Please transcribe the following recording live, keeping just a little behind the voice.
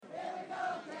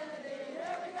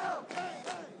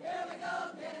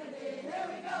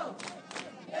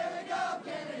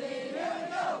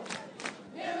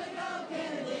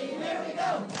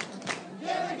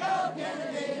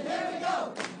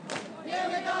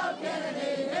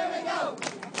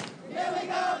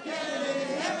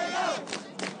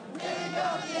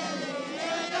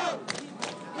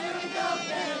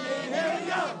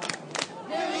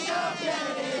What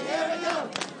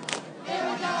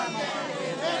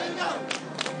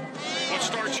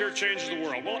starts here changes the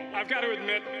world. Well, I've got to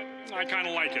admit, I kind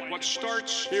of like it. What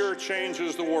starts here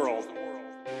changes the world.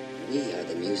 We are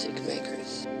the music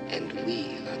makers, and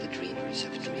we are the dreamers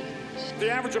of dreams. The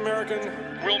average American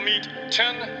will meet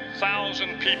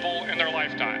 10,000 people in their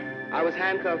lifetime. I was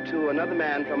handcuffed to another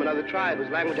man from another tribe whose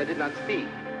language I did not speak.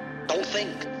 Don't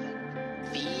think.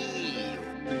 Feel.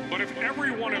 But if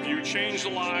every one of you changed the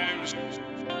lives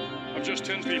of just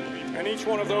 10 people, and each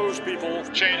one of those people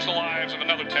changed the lives of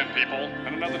another 10 people,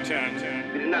 and another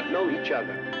 10. We did not know each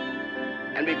other.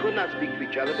 And we could not speak to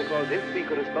each other because if we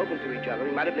could have spoken to each other,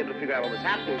 we might have been able to figure out what was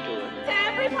happening to us. To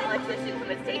every politician who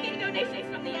is taking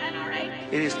donations from the NRA.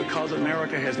 It is because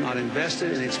America has not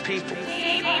invested in its people.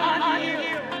 Shame on you.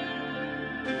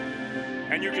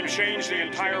 And you can change the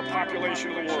entire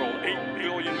population of the world, 8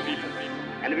 billion people.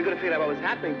 And if we could have figured out what was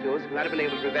happening to us, we might have been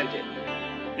able to prevent it.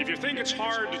 If you think it's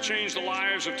hard to change the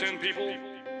lives of 10 people,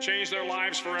 change their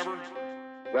lives forever,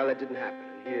 well, that didn't happen,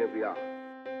 and here we are.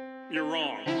 You're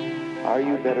wrong. Are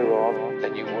you better off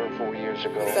than you were 4 years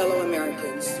ago? Fellow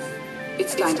Americans,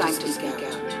 it's time to speak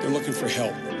out. They're looking for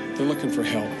help. They're looking for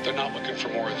help. They're not looking for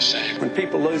more of the same. When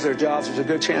people lose their jobs, there's a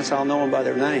good chance I'll know them by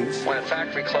their names. When a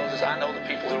factory closes, I know the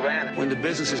people who ran it. When the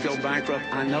businesses go bankrupt,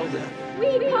 I know them.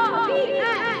 We act.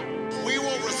 We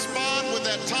will respond with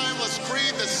that timeless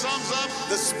creed that sums up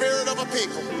the spirit of a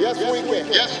people. Yes, we can.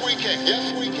 Yes, we can.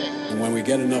 Yes, we can. And when we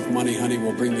get enough money, honey,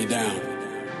 we'll bring you down.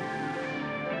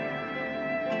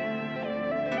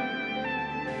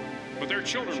 But their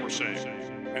children were saved,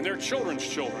 and their children's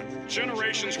children.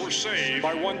 Generations were saved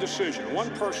by one decision, one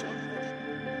person.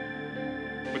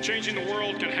 But changing the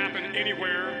world can happen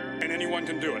anywhere, and anyone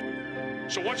can do it.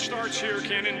 So what starts here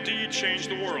can indeed change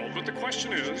the world. But the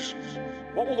question is,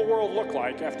 what will the world look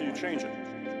like after you change it?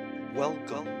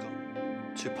 Welcome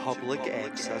to Public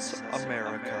Access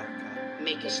America.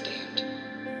 Make a stand.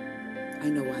 I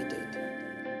know I did.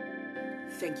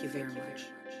 Thank you very much.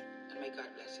 And may God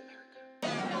bless America.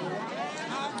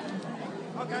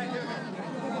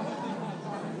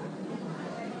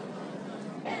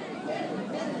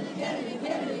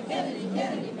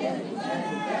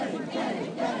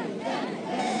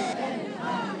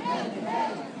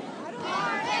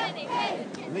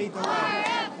 Lead the way.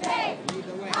 RFK. Lead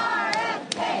the way.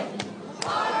 RFK.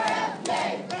 RFK.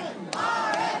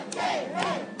 RFK.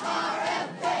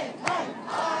 RFK.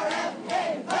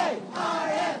 RFK.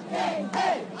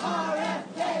 RFK.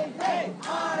 RFK.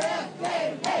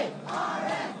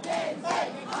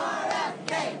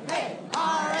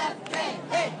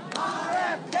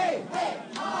 RFK.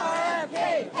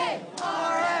 RFK.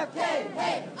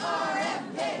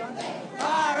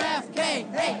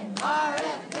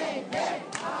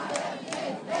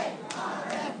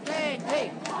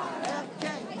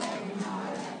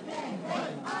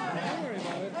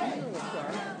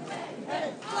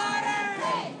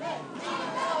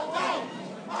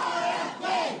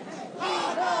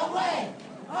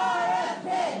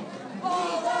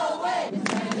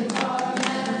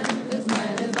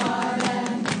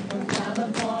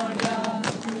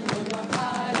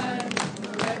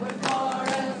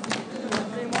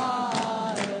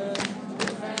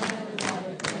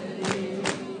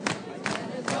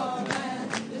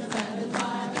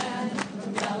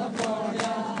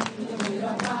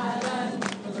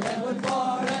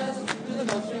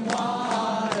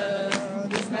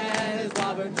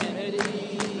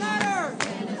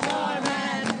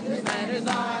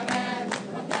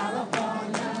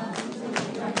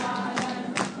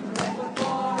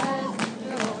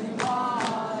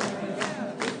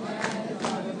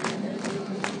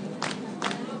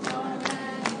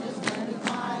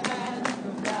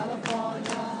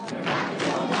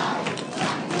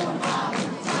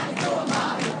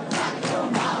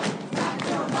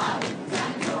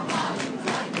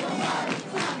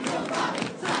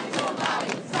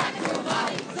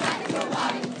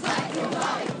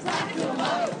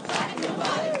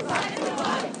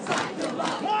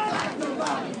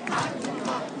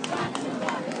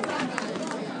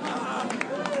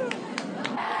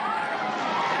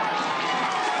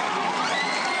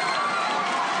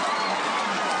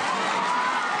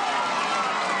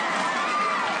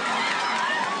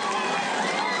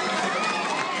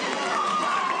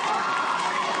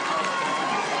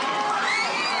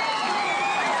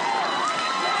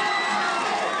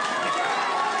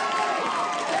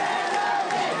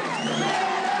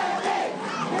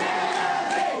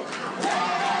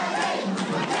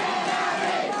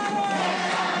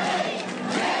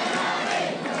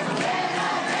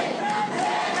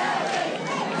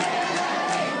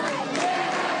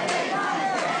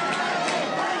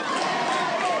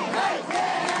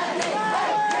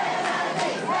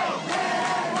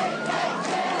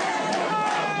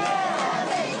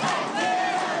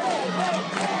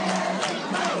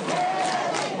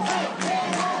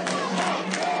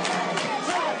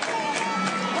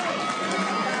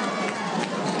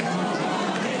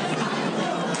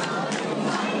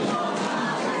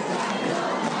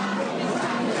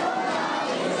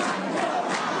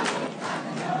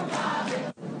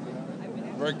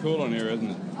 cool in here,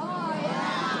 isn't it? Oh,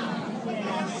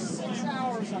 yeah. 6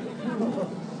 hours.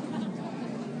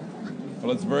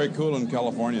 Well, it's very cool in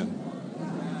California.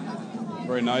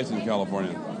 Very nice in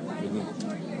California, isn't it?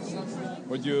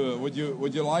 Would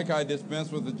you like I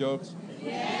dispense with the jokes?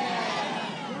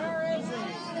 Where is it?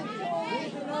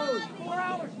 4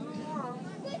 hours.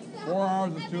 4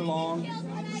 hours is too long.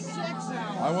 6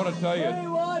 hours. I want to tell you,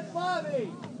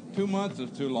 2 months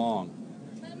is too long.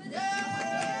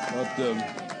 But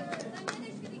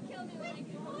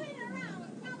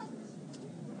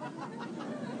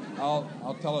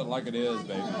I'll tell it like it is,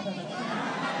 baby.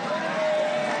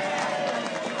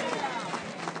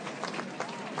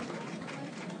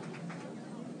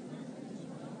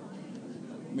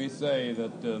 Let me say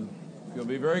that if you'll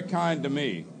be very kind to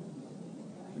me,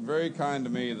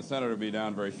 the senator will be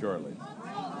down very shortly.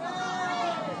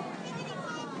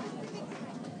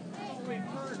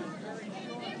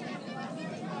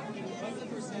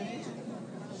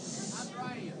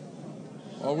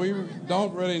 Well, we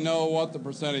don't really know what the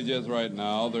percentage is right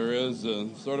now. There is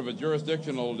sort of a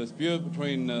jurisdictional dispute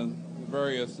between the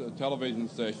various television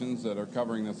stations that are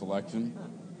covering this election.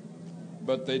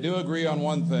 But they do agree on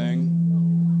one thing,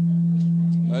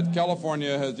 that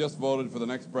California has just voted for the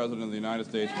next president of the United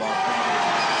States, Bob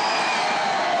Kennedy.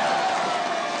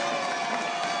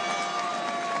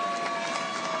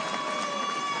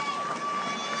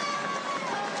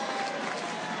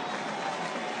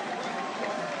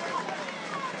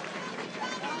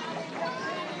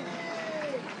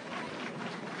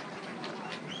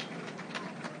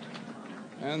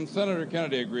 And Senator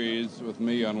Kennedy agrees with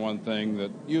me on one thing,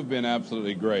 that you've been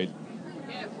absolutely great.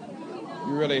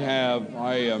 You really have.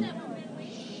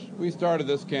 We started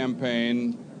this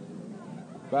campaign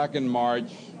back in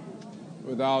March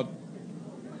without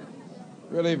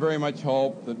really very much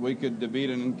hope that we could defeat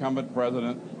an incumbent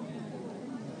president,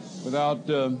 without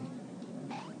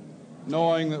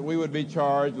knowing that we would be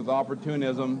charged with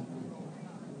opportunism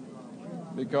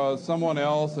because someone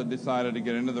else had decided to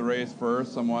get into the race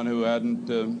first, someone who hadn't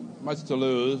much to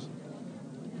lose.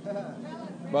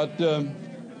 But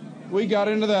we got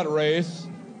into that race.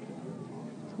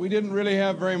 We didn't really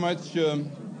have very much to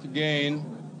gain,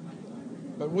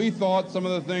 but we thought some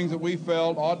of the things that we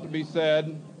felt ought to be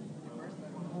said,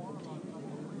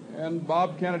 and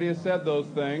Bob Kennedy has said those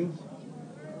things.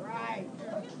 Right.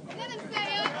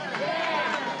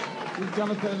 He's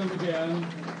going to say them again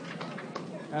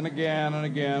and again and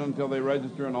again until they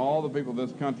register in all the people of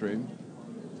this country.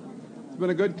 It's been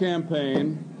a good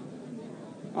campaign.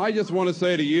 I just want to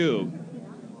say to you,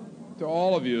 to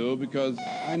all of you, because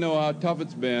I know how tough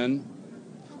it's been,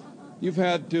 you've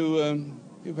had to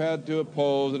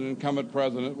oppose an incumbent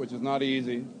president, which is not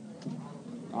easy.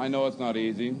 I know it's not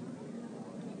easy.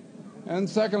 And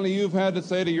secondly, you've had to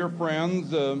say to your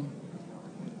friends,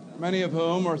 many of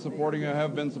whom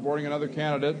have been supporting another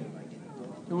candidate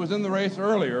who was in the race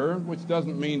earlier, which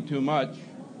doesn't mean too much,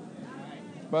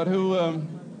 but who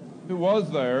was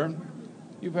there.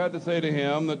 You've had to say to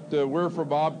him that we're for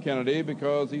Bob Kennedy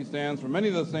because he stands for many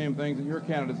of the same things that your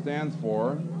candidate stands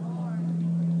for,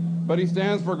 but he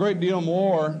stands for a great deal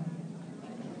more.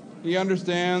 He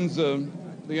understands the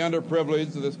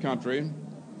underprivileged of this country.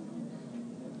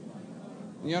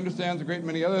 He understands a great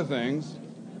many other things,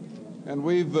 and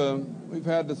we've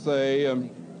had to say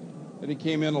that he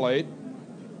came in late.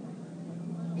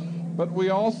 But we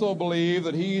also believe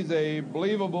that he's a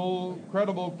believable,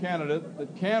 credible candidate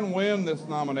that can win this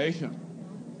nomination.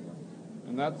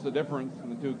 And that's the difference in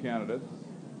the two candidates.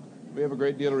 We have a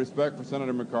great deal of respect for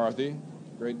Senator McCarthy,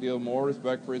 a great deal more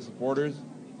respect for his supporters,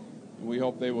 and we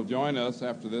hope they will join us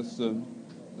after this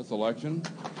election.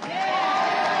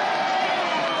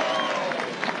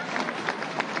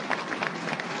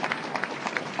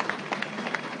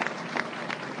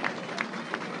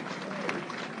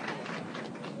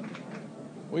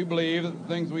 We believe that the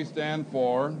things we stand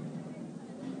for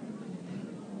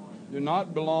do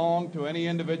not belong to any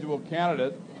individual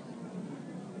candidate,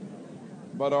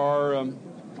 but are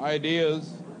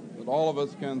ideas that all of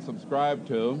us can subscribe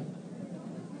to.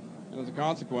 And as a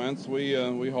consequence, we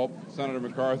hope Senator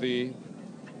McCarthy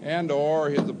and or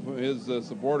his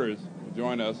supporters will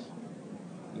join us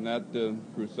in that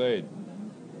crusade.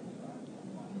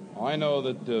 I know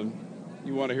that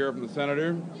you want to hear from the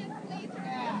senator.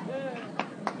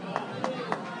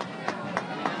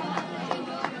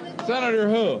 Senator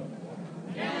who?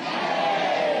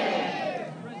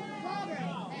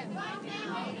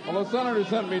 Well, the senator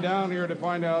sent me down here to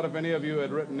find out if any of you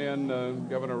had written in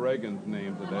Governor Reagan's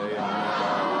name today.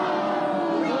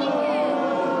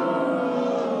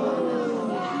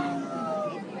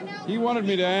 He wanted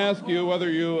me to ask you whether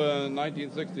you, in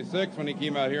 1966, when he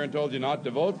came out here and told you not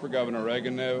to vote for Governor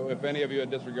Reagan, if any of you had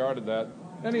disregarded that.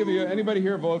 Anybody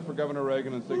here vote for Governor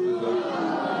Reagan in 66?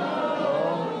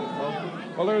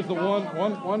 Well, there's the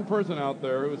one person out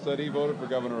there who said he voted for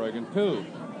Governor Reagan. Two,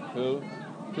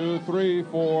 three,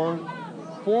 four.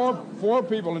 Four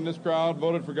people in this crowd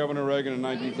voted for Governor Reagan in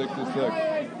 1966.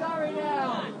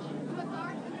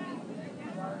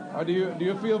 Do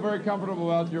you feel very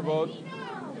comfortable about your vote?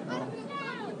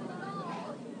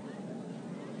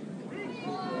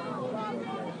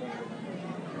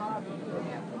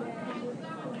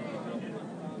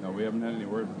 No, we haven't had any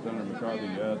word from Senator McCarthy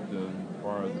yet as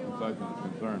far as the concession is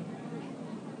concerned.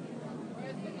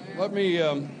 Let me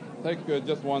take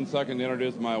just 1 second to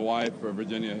introduce my wife,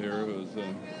 Virginia, here, who's...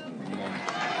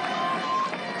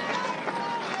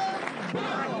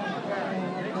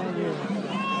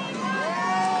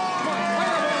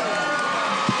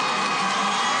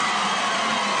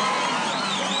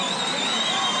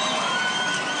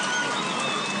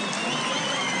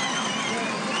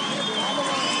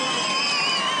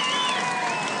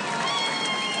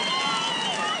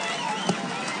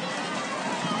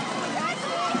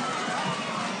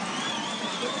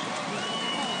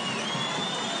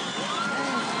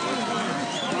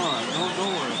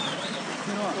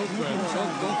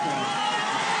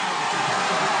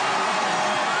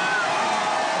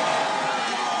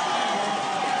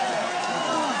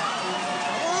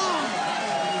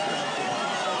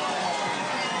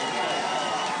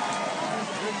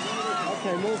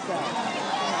 Okay, move that.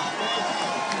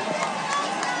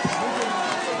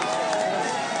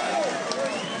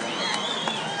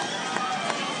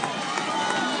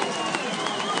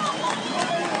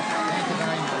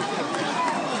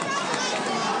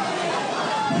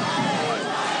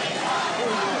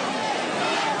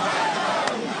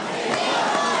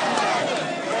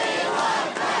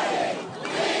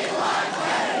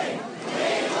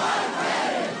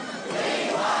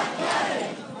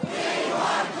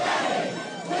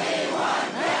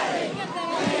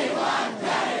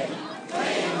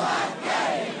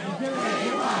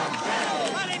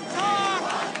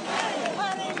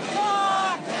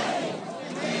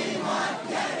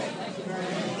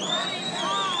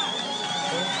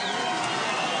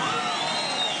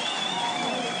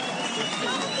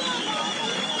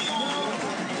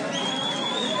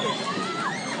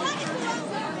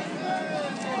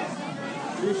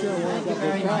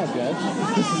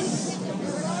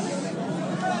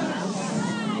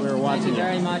 We're watching. Thank you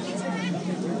very much.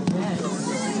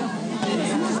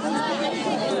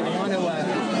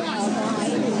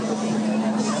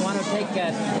 I want to take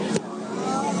that.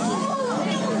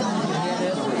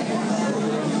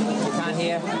 You can't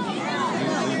hear?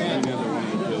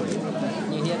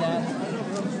 Can you hear that?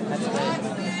 That's great.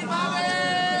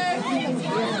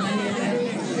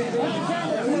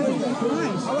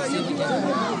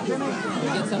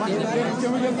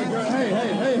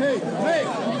 Hey!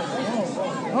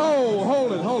 Oh,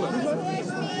 hold it.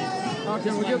 Oh,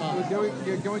 can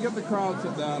we get the crowd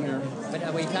sit down here?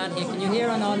 But we can't hear. Can you hear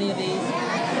on any of these?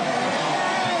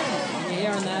 Can you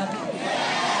hear on that?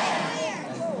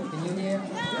 Can you hear?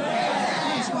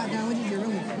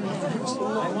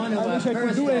 I want to I wish I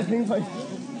could do anything like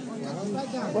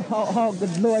how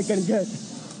good low I can get.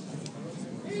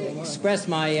 Express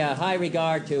my high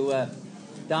regard to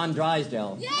Don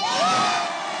Drysdale.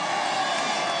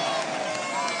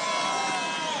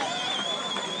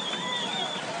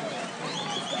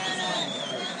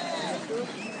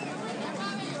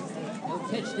 Who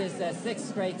pitched his sixth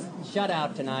straight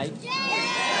shutout tonight.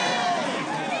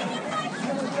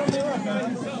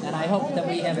 And I hope that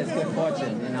we have his good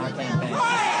fortune in our campaign.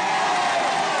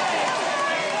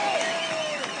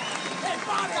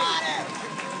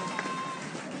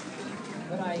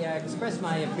 But I express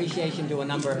my appreciation to a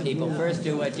number of people. First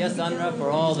to Jess Unruh for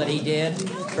all that he did,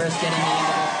 first getting me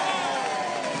into this.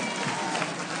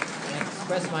 I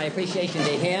express my appreciation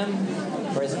to him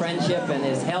for his friendship and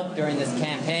his help during this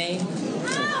campaign,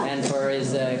 and for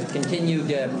his continued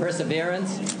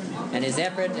perseverance and his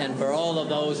effort, and for all of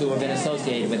those who have been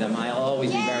associated with him. I'll always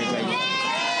be very grateful.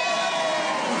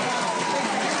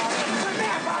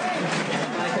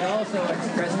 I can also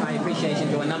express my appreciation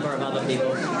to a number of other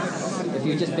people. If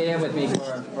you just bear with me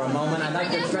for a moment, I'd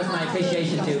like to express my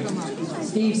appreciation to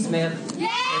Steve Smith, who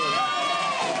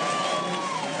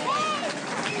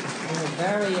was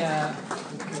very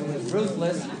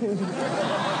ruthless.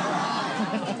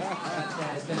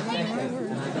 Has been effective,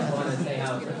 and I just want to say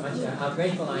how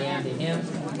grateful I am to him,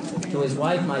 to his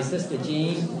wife, my sister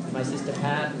Jean, my sister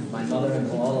Pat, my mother,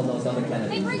 and all of those other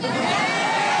Kennedys.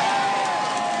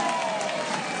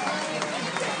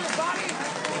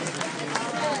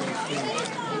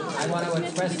 want to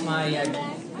express my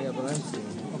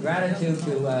gratitude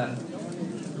to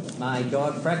my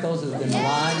dog Freckles, who's been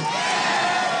alive.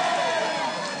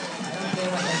 I don't care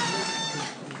what they,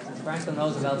 Franklin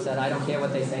Roosevelt said, I don't care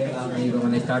what they say about me, but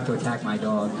when they start to attack my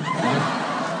dog.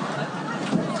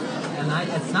 And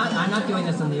I'm not doing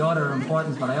this in the order of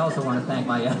importance, but I also want to thank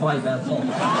my wife, Ethel.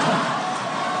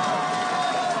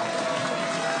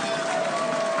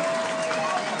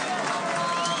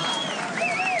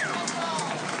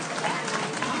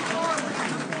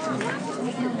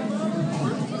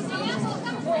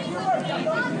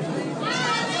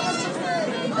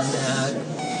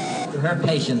 Her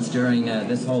patience during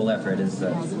this whole effort is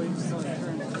fantastic.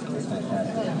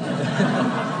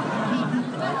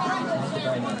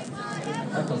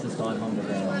 Freckles has gone home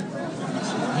today.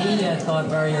 He thought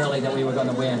very early that we were going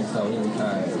to win, so he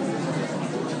retired.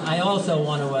 I also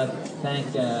want to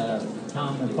thank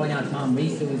Tom, and point out Tom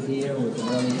Reese, who was here, who was an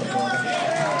early supporter.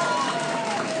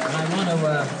 And I want to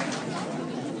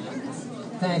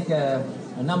thank a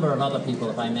number of other people,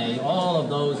 if I may, all of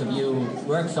those of you who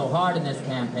worked so hard in this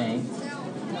campaign,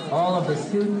 all of the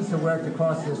students who worked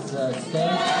across this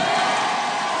state,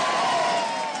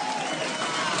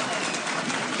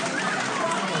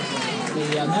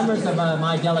 the members of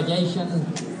my delegation,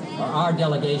 or our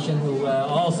delegation, who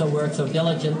also worked so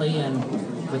diligently and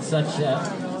with such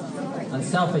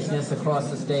unselfishness across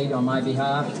the state on my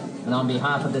behalf and on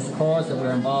behalf of this cause that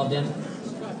we're involved in.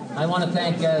 I want to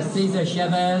thank Cesar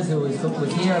Chavez, who was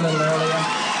here a little earlier.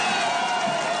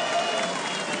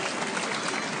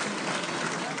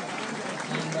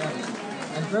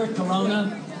 And Bert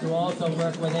Corona, who also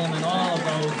worked with him, and all of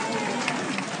those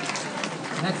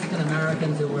Mexican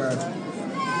Americans who were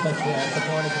such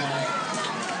supporters of mine.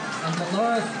 And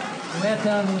Dolores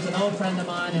Huerta, who's an old friend of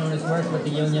mine who has worked with the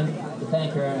union, to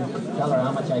thank her and tell her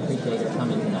how much I appreciate her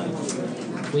coming tonight.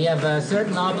 We have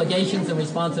certain obligations and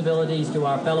responsibilities to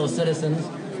our fellow citizens,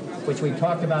 which we've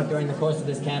talked about during the course of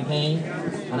this campaign,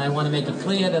 and I want to make it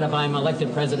clear that if I'm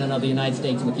elected President of the United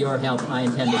States with your help, I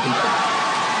intend to keep them.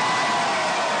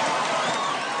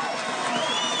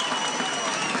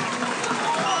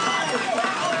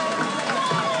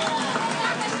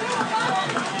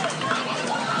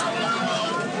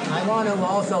 I want to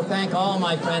also thank all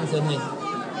my friends in the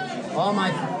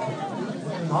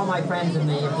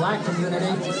black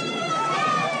community,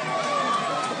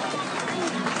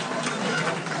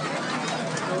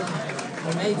 who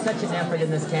made such an effort in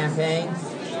this campaign.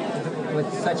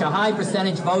 With such a high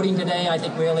percentage voting today, I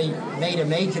think really made a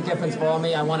major difference for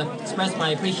me. I want to express my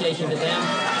appreciation to them.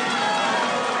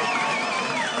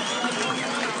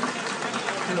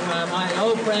 To my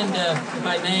old friend, if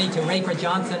I may, to Rafer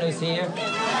Johnson, who's here.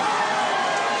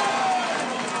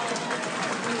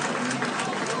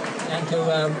 And to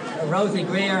Rosie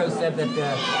Greer, who said that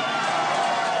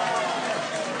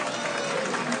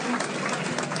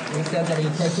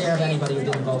he'd take care of anybody who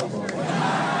didn't vote for him.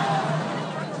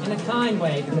 In a kind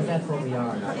way, because that's what we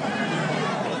are.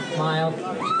 Smile.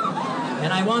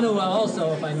 And I want to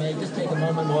also, if I may, just take a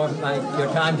moment more of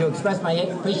your time to express my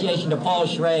appreciation to Paul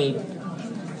Schrade,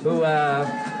 who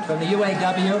from the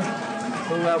UAW,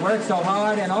 who worked so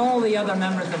hard, and all the other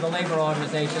members of the labor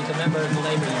organizations, the members of the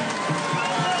labor union.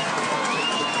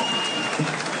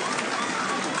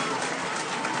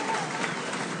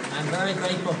 I'm very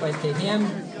grateful to him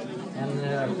and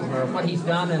for what he's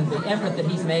done and the effort that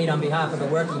he's made on behalf of the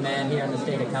working man here in the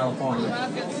state of California.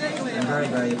 I'm very,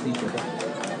 very appreciative.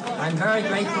 I'm very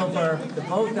grateful for the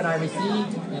vote that I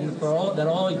received and for all that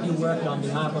all of you worked on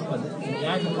behalf of in the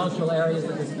agricultural areas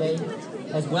of the state,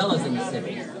 as well as in the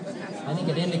cities. I think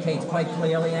it indicates quite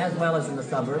clearly, as well as in the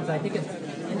suburbs, I think it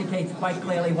indicates quite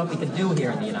clearly what we can do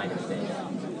here in the United States.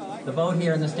 The vote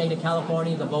here in the state of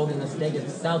California, the vote in the state of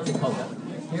South Dakota.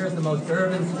 Here's the most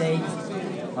urban state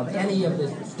of any of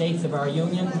the states of our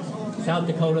union. South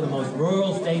Dakota, the most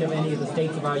rural state of any of the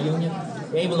states of our union.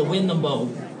 We're able to win them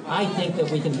both. I think that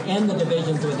we can end the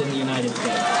divisions within the United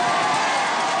States.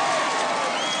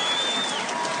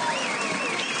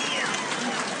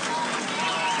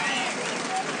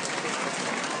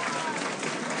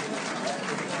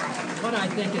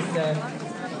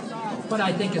 What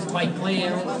I think is quite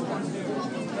clear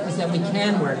is that we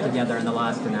can work together in the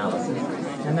last analysis.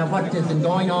 And that what has been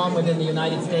going on within the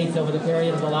United States over the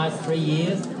period of the last 3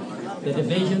 years, the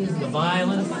divisions, the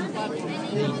violence,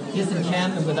 the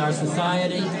disenchantment with our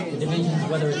society, the divisions,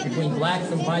 whether it's between blacks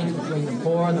and whites, between the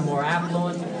poor and the more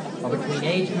affluent, or between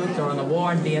age groups, or on the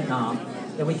war in Vietnam,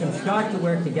 that we can start to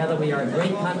work together. We are a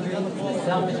great country, a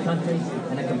selfish country,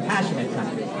 and a compassionate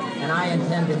country. And I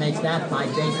intend to make that my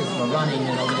basis for running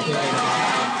and over the period of time.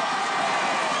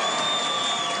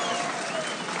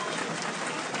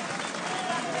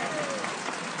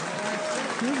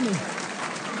 Ladies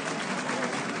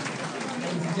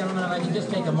and gentlemen, if I can just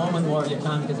take a moment more of your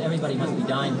time, because everybody must be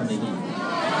dying from the heat.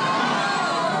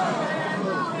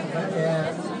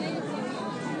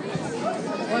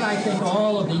 What I think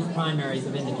all of these primaries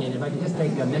have indicated, if I can just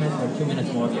take a minute or 2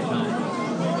 minutes more of your time.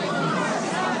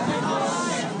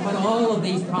 What all of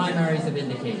these primaries have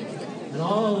indicated, and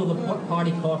all of the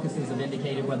party caucuses have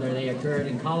indicated, whether they occurred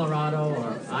in Colorado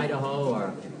or Idaho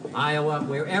or Iowa,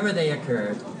 wherever they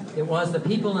occurred, it was the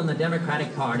people in the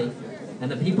Democratic Party and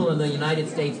the people in the United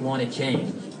States wanted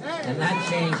change. And that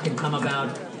change can come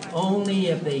about only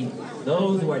if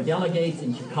those who are delegates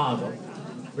in Chicago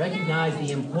recognize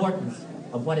the importance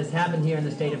of what has happened here in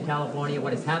the state of California,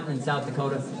 what has happened in South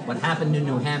Dakota, what happened in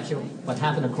New Hampshire, what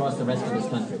happened across the rest of this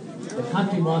country. The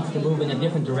country wants to move in a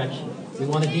different direction. We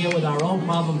want to deal with our own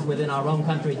problems within our own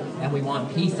country, and we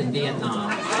want peace in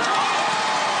Vietnam.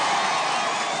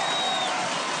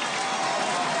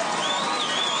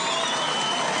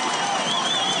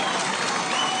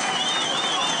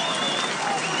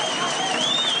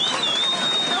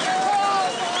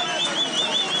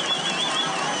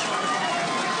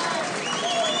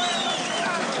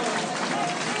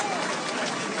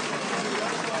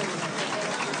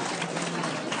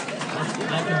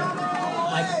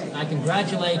 I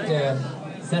congratulate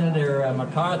Senator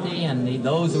McCarthy and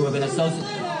those who have been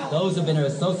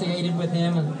associated with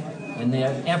him and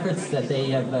their efforts that they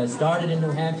have started in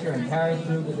New Hampshire and carried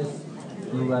through to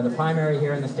the primary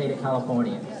here in the state of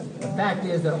California. The fact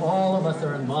is that all of us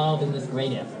are involved in this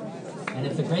great effort. And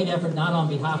it's a great effort not on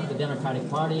behalf of the Democratic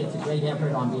Party, it's a great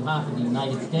effort on behalf of the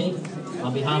United States,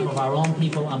 on behalf of our own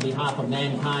people, on behalf of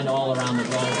mankind all around the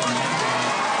globe.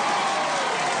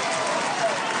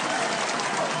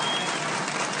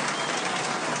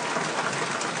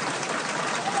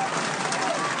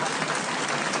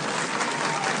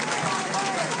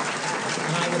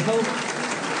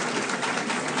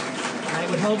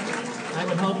 I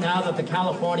would hope now that the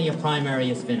California primary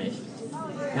is finished,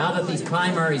 now that these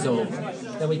primaries are over,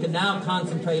 that we can now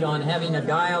concentrate on having a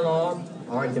dialogue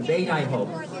or a debate, I hope,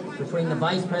 between the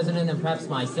Vice President and perhaps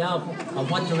myself on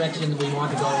what direction we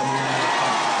want to go in the United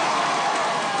States.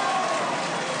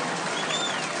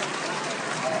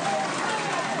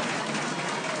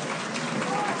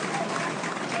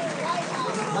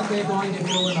 What we're going to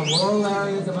do in the rural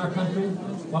areas of our country,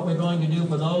 what we're going to do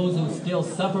for those who still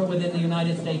suffer within the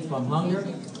United States from hunger,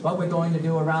 what we're going to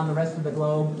do around the rest of the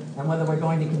globe, and whether we're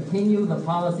going to continue the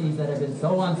policies that have been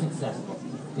so unsuccessful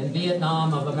in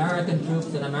Vietnam of American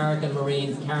troops and American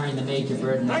Marines carrying the major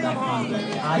burden of that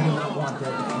conflict. I do not want to,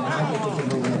 and I think we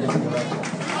should move in a different direction.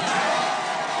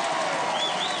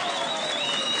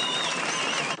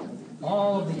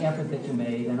 All of the effort that you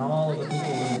made, and all of the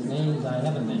people whose names I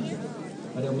haven't mentioned,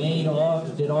 but who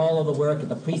did all of the work at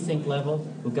the precinct level,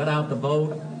 who got out the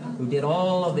vote, who did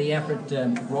all of the effort,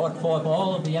 brought forth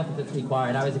all of the effort that's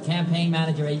required. I was a campaign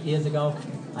manager 8 years ago.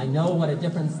 I know what a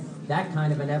difference that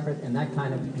kind of an effort and that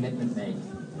kind of commitment makes.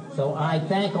 So I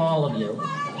thank all of you,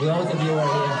 those of you who are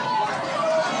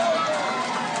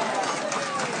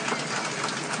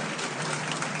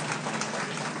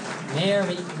here.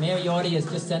 Mayor Yorty has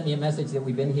just sent me a message that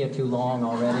we've been here too long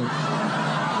already.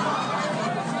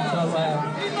 So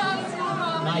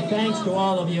my thanks to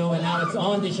all of you, and now it's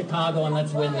on to Chicago, and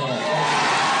let's win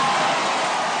there.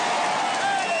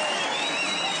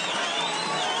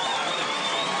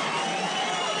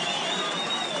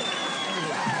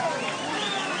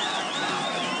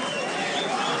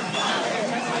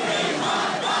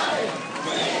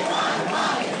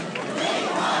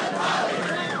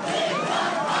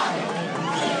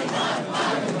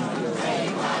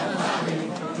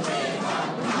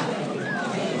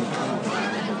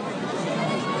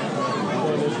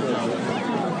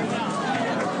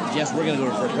 Yes, we're going to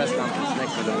go for a press conference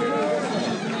next to them.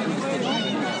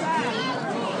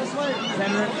 This way.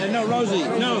 Senator, no, Rosie,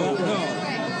 no.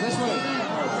 This way.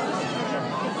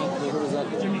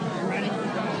 Jimmy, you ready?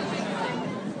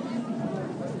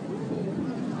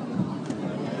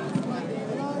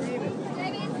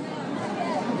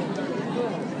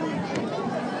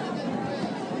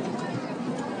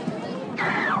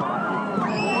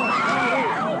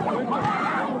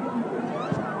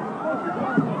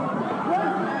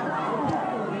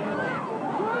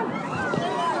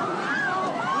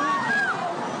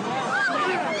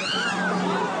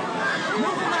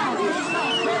 Move around.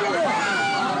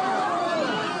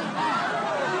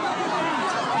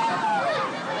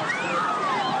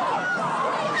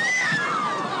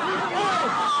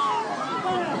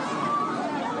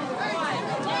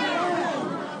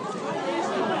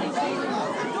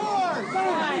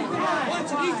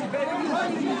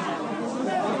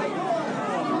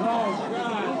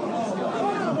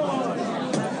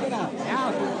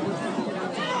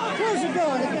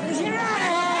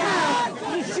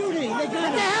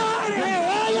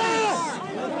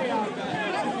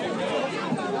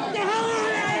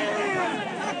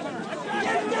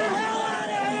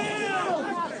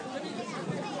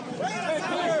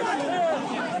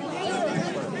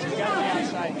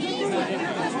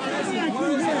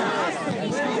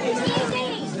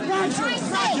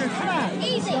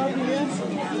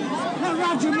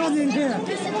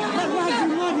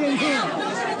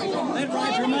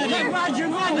 Roger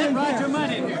Mudd in here. Roger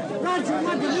Mudd in here. Roger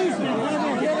Mudd, the newsman.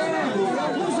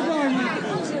 Who's the door man?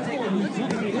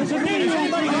 There's a meeting.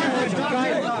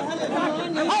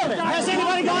 Hold it. Has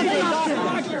anybody gone to the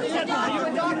doctor? Get out.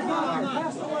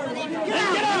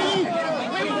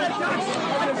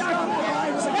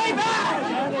 Stay back.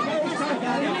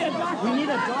 We need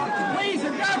a doctor. Please, a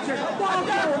doctor. A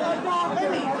doctor.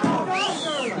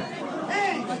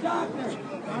 Hey, a doctor.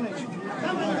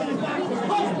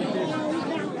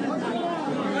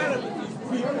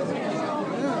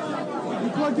 You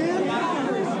plugged in?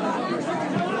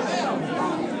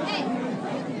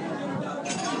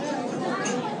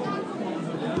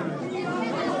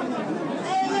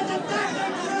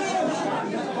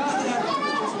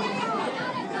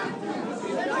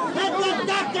 Let the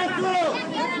doctor through!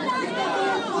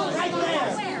 Right there!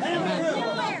 Let him through!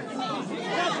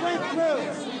 Just went through!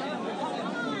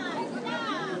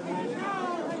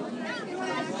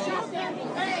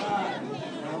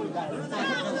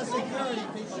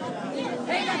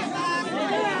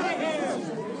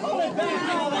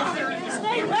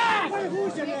 Stay back!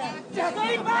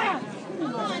 Stay back!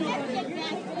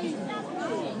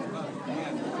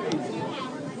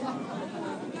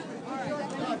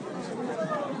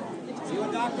 You a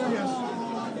doctor? Yes.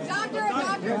 Doctor, a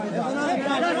doctor.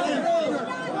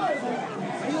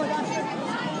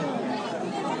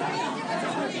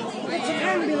 It's an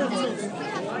ambulance.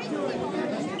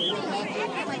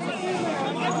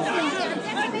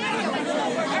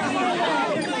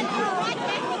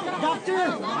 Doctor!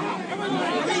 We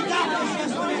need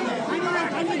doctors.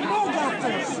 I need more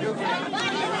doctors.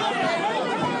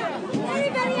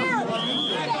 Everybody out!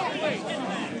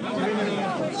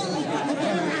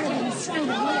 Get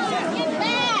back! Get back! Help us! Get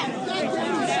back!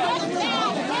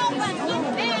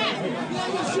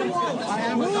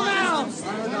 Move out! Move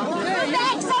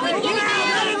back! Someone get out!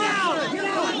 Let him out!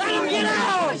 Let him get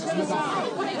out!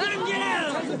 Let him get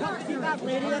out!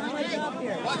 Lady, that's my job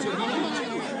here. Watch it.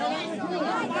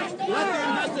 Let her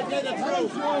investigate the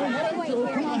truth. Let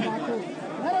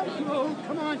him go.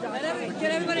 Come on, John.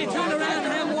 Get everybody turned around and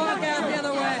have him walk out the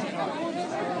other way.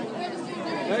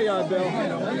 There you are, Bill.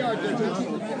 There you are, Dick.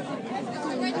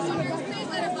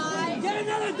 Get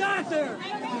another doctor.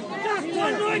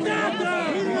 One more doctor.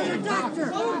 Another doctor.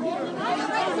 I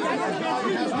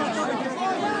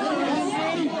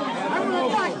want a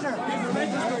doctor.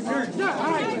 No,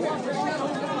 all right.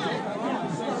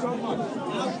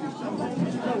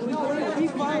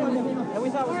 Keep firing him. I want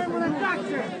a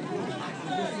doctor.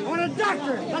 I want a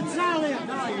doctor. Let's Sal in.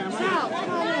 Sal, come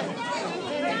on in.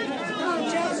 Come on,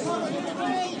 Jess.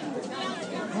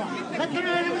 Let the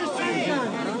man in with the shotgun.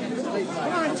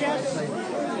 Come on, Jess.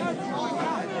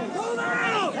 Move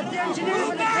out! Let the engineer with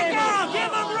the back out!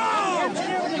 Give him room! Give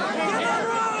him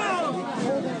room!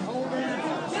 Hold it, hold it.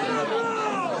 Give him room!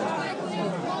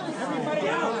 Everybody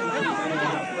out!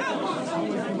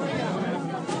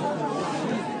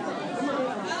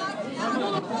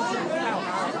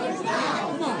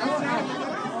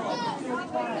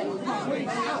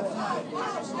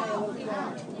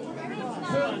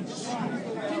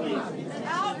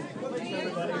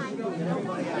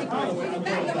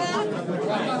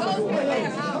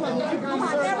 Come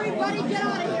on, everybody get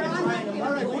out of here.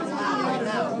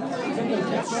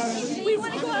 We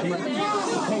want to go out there.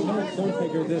 Don't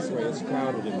take her this way. It's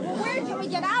crowded in there. Where can we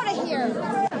get out of here?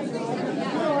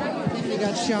 He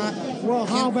got shot. Well,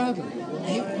 how badly?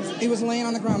 He was laying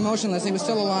on the ground motionless. He was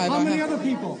still alive. How many other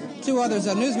people? Two others.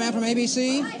 A newsman from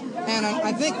ABC, and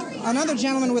I think another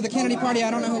gentleman with the Kennedy Party. I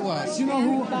don't know who it was. Do you know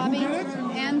who did it?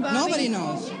 And Bobby. Nobody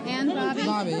knows. And Bobby.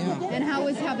 Bobby, yeah. And how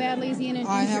badly is he in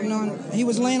injury? I have no. He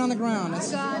was laying on the ground.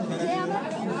 God damn it.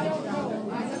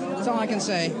 That's all I can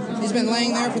say. He's been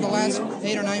laying there for the last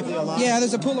 8 or 9. Yeah,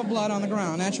 there's a pool of blood on the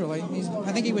ground. Naturally,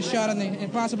 I think he was shot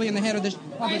possibly in the head or the.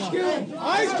 Ice cube!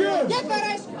 Ice cube! Get that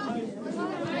ice cube!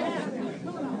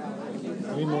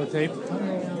 Need more tape?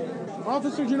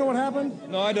 Officer, do you know what happened?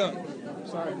 No, I don't.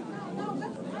 Sorry.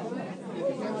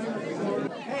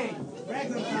 Hey, I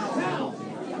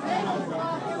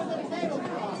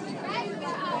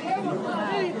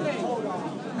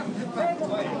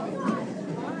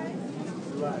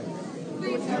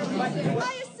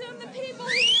assume the people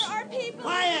here are people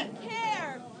who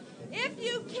care. If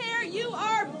you care, you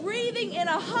are breathing in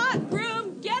a hot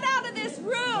room. Get out of this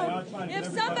room. If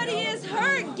somebody is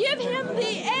hurt, give him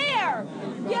the air.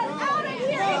 Get out of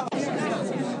here.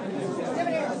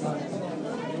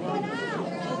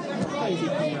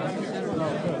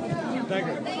 Thank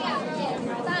you.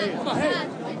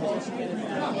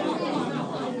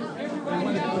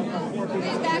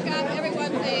 Please back up,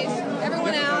 everyone, please.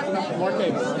 Everyone out. More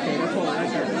tape. Okay, that's all.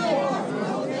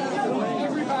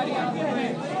 Everybody up there.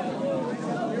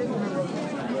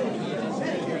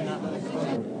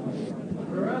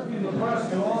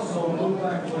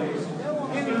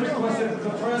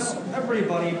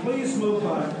 everybody, please move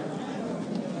back.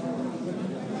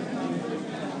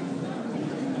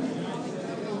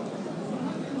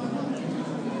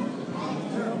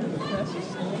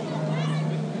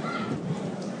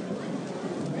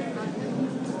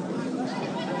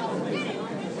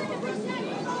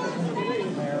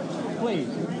 Please.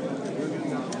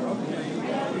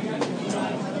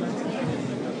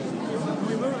 Can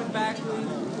we move it back, please?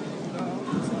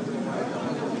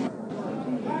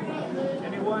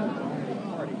 Anyone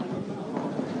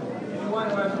who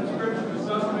has a description of the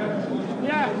suspect?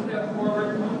 Yeah. Step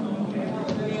forward.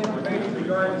 Any information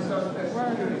regarding the suspect's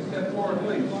activity? Step forward,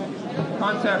 please.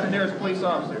 Contact the nearest police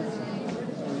officer.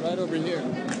 Right over here.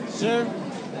 Sir?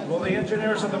 Will the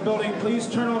engineers of the building please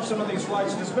turn off some of these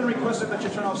lights? It's been requested that you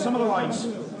turn off some of the lights.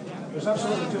 There's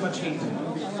absolutely too much heat.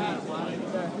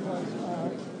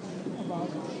 About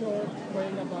short,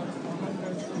 weighing about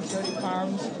 130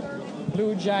 pounds,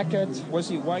 blue jacket. Was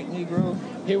he white Negro?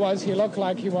 He was. He looked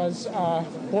like he was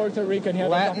Puerto Rican. He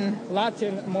had Latin?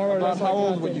 Latin, more or About less. how like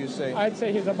old Latin. would you say? I'd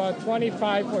say he's about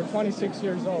 25 or 26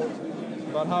 years old.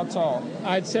 About how tall?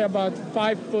 I'd say about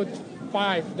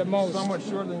 5'5", the most. Somewhat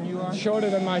shorter than you are? Shorter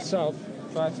than myself.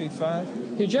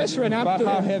 5'5". He just ran up about to...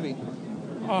 how heavy?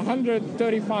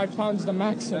 135 pounds the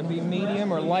maximum. That'd be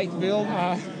medium or light build?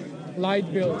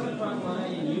 Light build.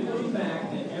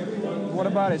 What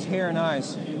about his hair and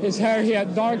eyes? His hair, he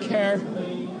had dark hair.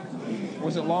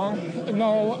 Was it long?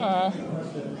 No,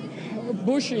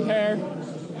 bushy hair,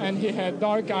 and he had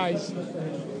dark eyes.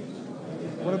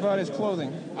 What about his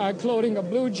clothing? Clothing, a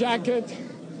blue jacket,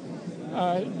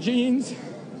 jeans.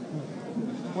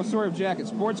 What sort of jacket?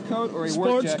 Sports coat or a work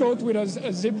Sports jacket? coat with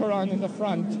a zipper on in the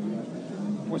front.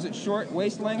 Was it short,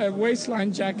 waist length? A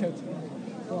waistline jacket.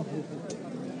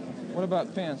 What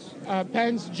about pants?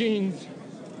 Pants, jeans,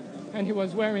 and he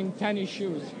was wearing tennis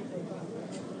shoes.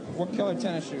 What color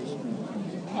tennis shoes?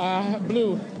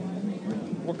 Blue.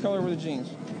 What color were the jeans?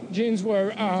 Jeans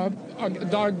were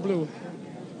dark blue.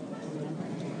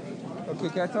 Okay,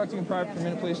 can I talk to you in private for a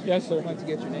minute, please? Yes, sir. I'd like to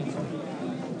get your name.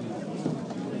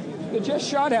 They just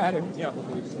shot at him. Yeah,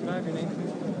 please. Can I have your name,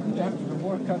 please? Yeah,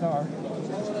 Gabor Kadar.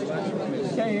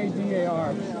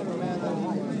 K-A-D-A-R.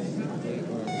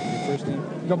 Your first name?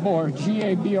 Gabor,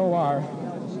 G-A-B-O-R.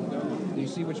 Do you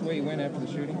see which way he went after the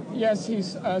shooting? Yes, he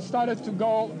started to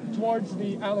go towards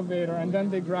the elevator, and then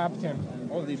they grabbed him.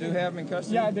 Oh, they do have him in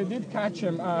custody? Yeah, they did catch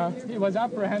him. He was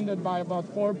apprehended by about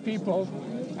 4 people,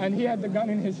 and he had the gun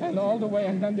in his hand all the way,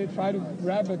 and then they tried to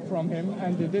grab it from him,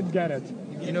 and they did get it.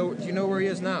 Do you know where he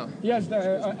is now? Yes, the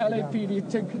LAPD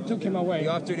took him away. The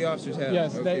off-duty officers have?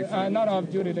 Yes, Okay, they not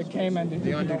off-duty. They came and they took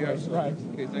him on-duty away. officers? Right.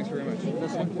 Okay, thanks very much. Do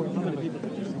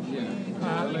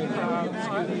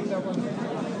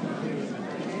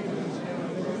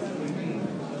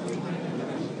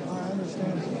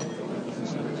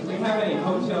we have any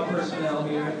hotel personnel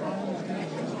here?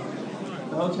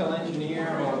 The hotel engineer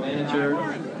or manager?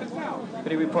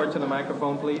 Could he report to the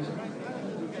microphone, please?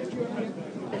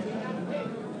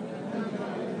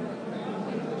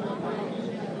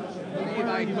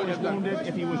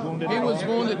 If he was wounded. He was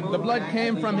wounded. The blood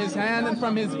came from his hand and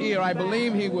from his ear. I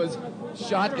believe he was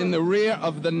shot in the rear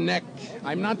of the neck.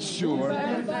 I'm not sure.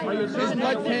 His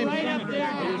blood came.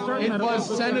 It was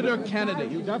Senator Kennedy.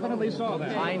 You definitely saw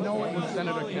that. I know it was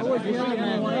Senator Kennedy.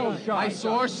 I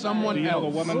saw someone else. Do you know the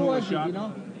woman who was shot?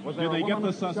 Did they get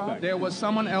the suspect? There was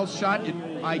someone else shot.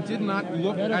 I did not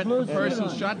look at the person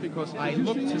shot because I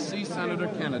looked to see Senator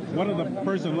Kennedy. What did the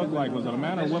person look like? Was it a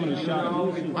man or a woman who shot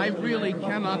him? I really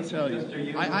cannot tell you.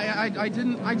 I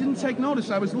didn't take notice.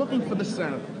 I was looking for the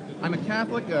senator. I'm a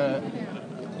Catholic.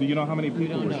 Do you know how many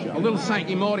people were shot? A little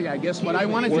sanctimony, I guess, but I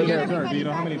wanted to get... Do you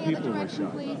know how many people were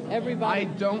shot? Everybody. I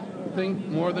don't think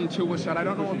more than 2 were shot. I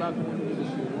don't know about...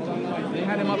 They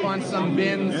had him up on some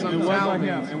bin, some towel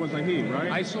bins. It was a he, right?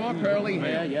 I saw curly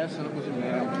hair, yes, and it was a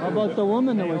man. How about the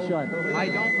woman that was shot? I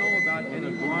don't know about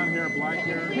any... Blonde hair, black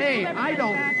hair? Hey, I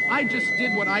just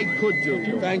did what I could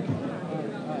do. Thank you.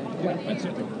 That's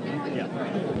it. Yeah.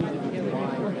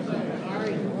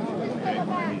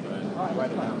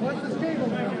 What's the cable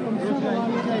from Civil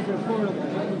Undertaker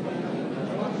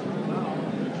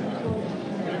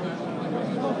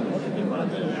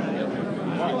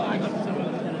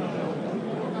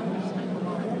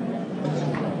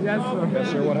Yes, sir.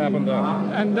 Yes, sir. What happened then?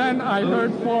 And then I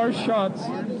heard 4 shots,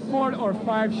 4 or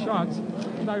 5 shots.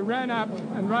 And I ran up,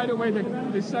 and right away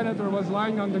the senator was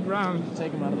lying on the ground.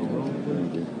 Take him out of the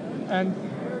room. And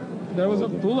there was a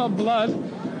pool of blood,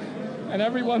 and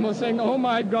everyone was saying, "Oh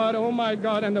my God, oh my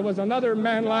God!" And there was another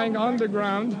man lying on the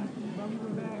ground,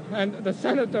 and the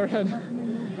senator had. Take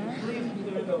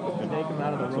him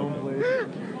out of the room, please.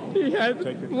 He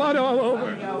had blood all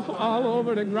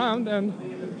over the ground,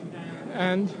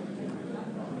 and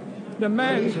the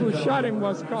man who shot him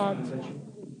was caught.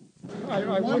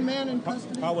 One man in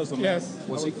custody? How was the man? Yes.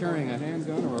 Was he carrying a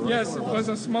handgun or a Yes, rifle? it was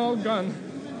a small gun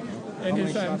in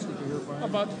his hand. Shots did you hear fired?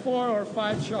 About 4 or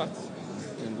 5 shots.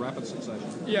 In rapid succession?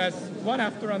 Yes, one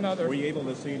after another. Were you able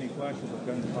to see any flashes of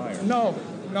gunfire?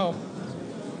 No.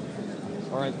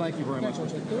 All right, thank you very much,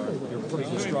 Mr. Kadar. You're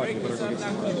pretty distraught. You better go get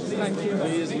some rest. Thank you.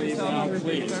 Please leave now,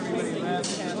 please.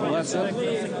 Well, that's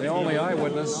it. The only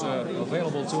eyewitness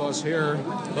available to us here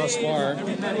thus far,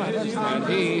 and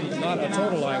he, not a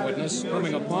total eyewitness,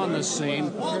 coming upon this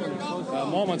scene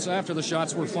moments after the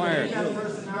shots were fired.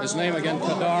 His name again,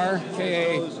 Kadar,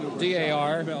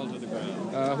 K-A-D-A-R,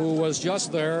 who was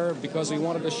just there because he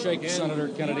wanted to shake Senator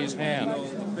Kennedy's hand.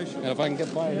 And if I can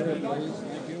get by here, please.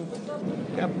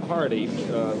 Captain Hardy,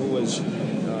 who was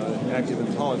active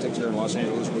in politics here in Los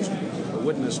Angeles, was a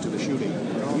witness to the shooting.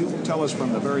 You tell us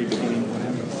from the very beginning what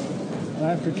happened.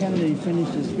 After Kennedy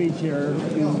finished his speech here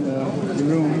in the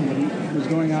room, he was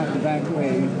going out the back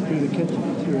way through the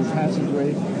kitchen, through the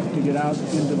passageway, to get out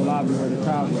into the lobby where the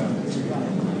crowd was.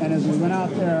 And as we went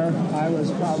out there, I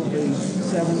was probably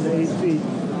 7 to 8 feet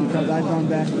because I'd gone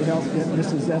back to help get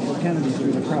Mrs. Ethel Kennedy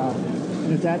through the crowd.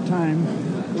 And at that time,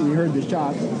 we heard the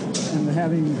shot, and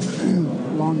having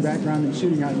long background in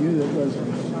shooting, I knew that it was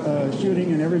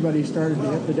shooting, and everybody started to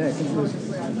hit the deck. It was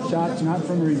shots not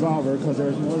from a revolver, because there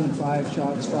was more than 5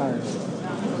 shots fired.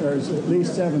 There's at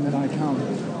least 7 that I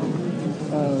counted.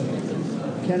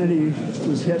 Kennedy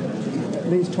was hit at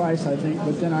least twice, I think,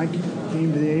 but then I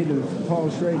came to the aid of Paul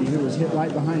Schrady, who was hit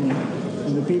right behind him,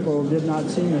 and the people did not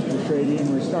see Mr. Schrady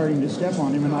and were starting to step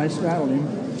on him, and I straddled him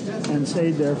and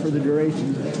stayed there for the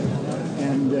duration.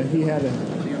 And he had a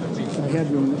head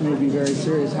wound that may be very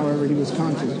serious. However, he was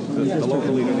conscious. The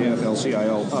local leader of the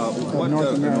AFL-CIO,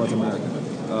 North America.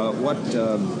 What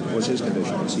was his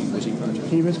condition? Was he conscious?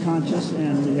 He was conscious,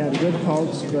 and he had a good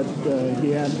pulse, but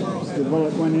the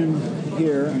bullet went in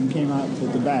here and came out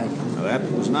at the back. Now,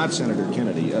 that was not Senator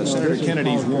Kennedy. No, Senator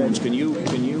Kennedy's wounds. Can you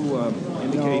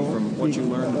indicate from what you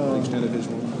learned the extent of his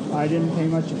wounds? I didn't pay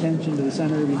much attention to the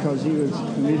senator because he was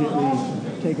immediately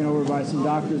taken over by some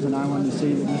doctors, and I wanted to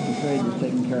see that Mr. Schrade was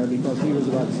taken care of because he was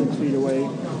about 6 feet away.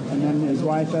 And then his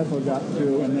wife Ethel got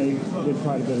through, and they did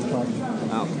quite a bit of talking.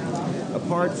 Now,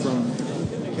 apart from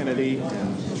Kennedy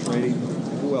and Schrade,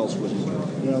 who else was injured?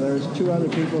 Yeah, there's 2 other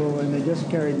people, and they just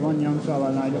carried one young fellow,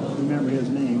 and I don't remember his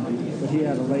name, but he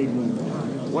had a leg wound.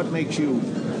 What makes you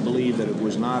believe that it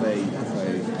was not a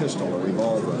pistol, a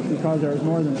revolver? Because there was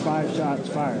more than 5 shots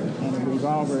fired, and a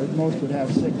revolver, most would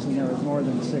have 6, and there was more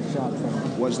than 6 shots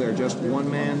fired. Was there just one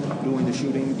man doing the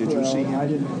shooting? Did you see him? I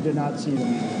did not see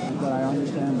them, but I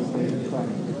understand that they shot.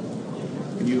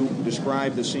 Can you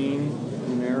describe the scene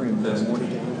in there in more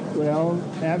detail? Well,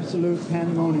 absolute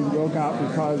pandemonium broke out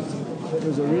because it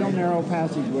was a real narrow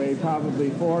passageway.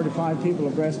 Probably 4 to 5 people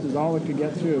abreast is all it could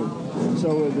get through.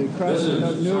 So the crowd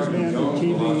of newsmen and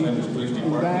TV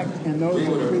in back, and those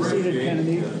that preceded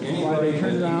Kennedy, while they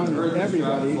turned around,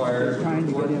 everybody was trying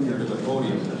to get in there.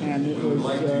 And it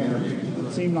was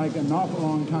it seemed like an awful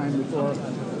long time before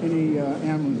any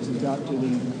ambulances got to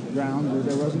the ground, or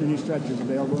there wasn't any stretchers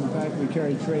available. In fact, we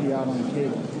carried Schrady out on a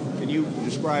table. Can you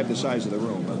describe the size of the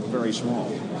room? Very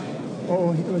small.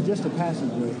 Oh, it was just a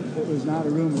passageway. It was not a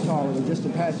room at all. It was just a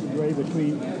passageway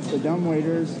between the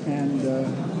dumbwaiters and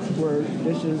where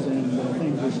dishes and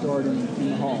things were stored in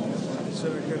the hall.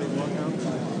 Senator Kennedy walked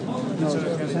out? No,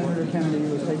 Senator Kennedy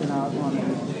was taken out on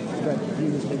a stretcher. He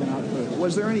was taken out first.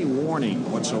 Was there any warning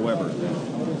whatsoever?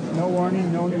 No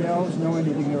warning, no yells, no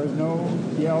anything. There was no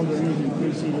yells or anything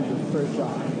preceded the first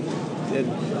shot. Did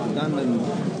gunmen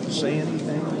say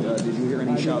anything? Did you hear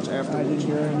any shots afterwards? I didn't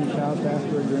hear any shouts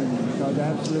afterwards or anything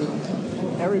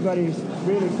because everybody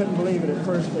really couldn't believe it at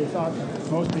first. They thought,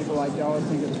 most people like they always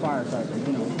think it's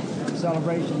firecrackers,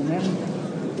 celebration. And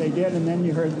then they did, and then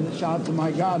you heard the shots of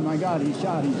my God, he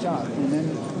shot. And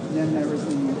then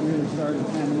everything really started,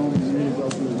 pandemonium really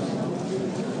broke loose.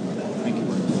 Thank you.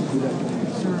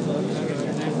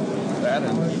 That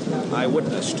an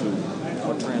eyewitness to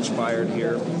what transpired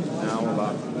here now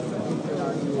about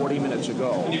 40 minutes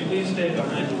ago. Can you please stay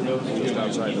behind the rope? Just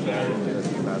outside the bathroom there at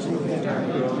the ambassador.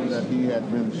 That he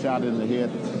had been shot in the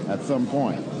head at some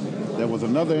point. There was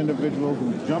another individual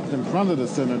who jumped in front of the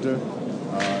senator.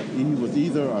 He was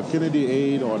either a Kennedy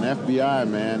aide or an FBI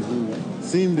man who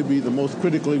seemed to be the most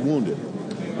critically wounded.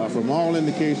 From all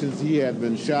indications, he had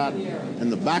been shot in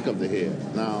the back of the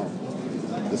head. Now,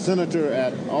 the senator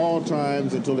at all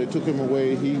times until they took him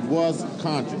away, he was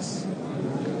conscious.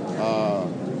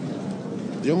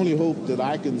 The only hope that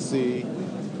I can see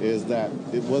is that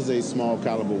it was a small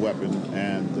caliber weapon,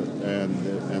 and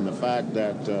the fact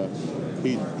that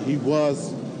he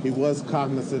was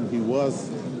cognizant, he was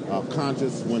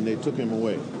conscious when they took him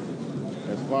away.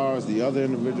 As far as the other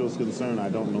individuals concerned, I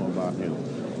don't know about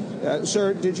him.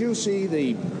 Sir, did you see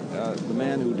the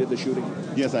man who did the shooting?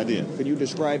 Yes, I did. Can you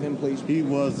describe him, please? He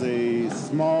was a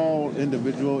small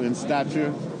individual in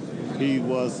stature. He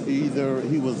was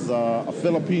a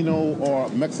Filipino or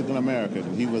Mexican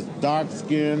American. He was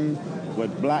dark-skinned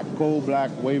with coal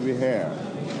black wavy hair.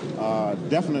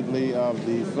 Definitely of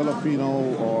the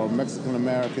Filipino or Mexican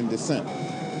American descent.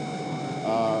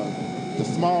 The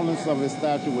smallness of his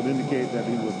stature would indicate that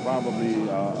he was probably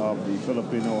of the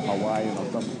Filipino, Hawaiian, or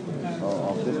some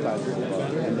of this type of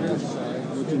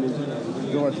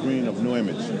individual. George Green of New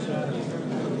Image.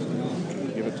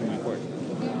 Give it to me quick.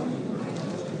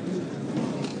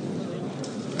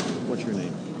 What's your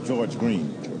name? George Green.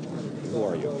 Who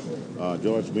are you?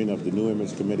 George Green of the New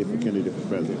Image Committee for Kennedy for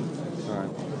President. All right.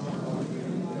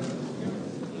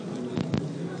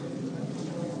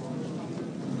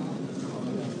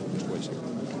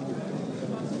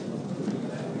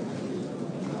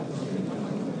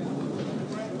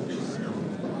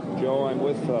 Joe, I'm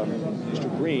with Mr.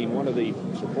 Green, one of the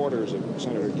supporters of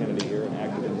Senator Kennedy here and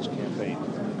active in this campaign.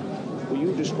 Will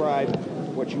you describe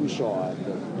what you saw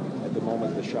at the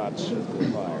moment the shots were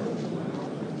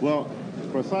fired? Well,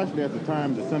 precisely at the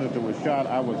time the senator was shot,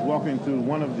 I was walking through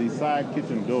one of the side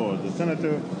kitchen doors. The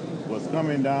senator was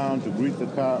coming down to greet the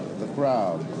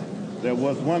crowd. There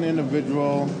was one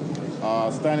individual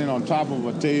standing on top of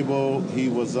a table. He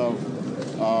was of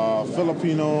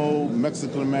Filipino,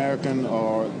 Mexican American,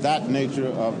 or that nature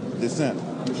of descent.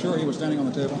 You're sure he was standing on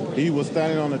the table? He was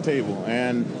standing on the table,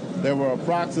 and there were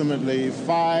approximately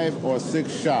 5 or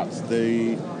 6 shots.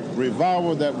 The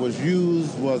revolver that was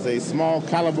used was a small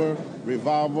caliber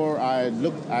revolver. I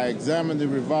examined the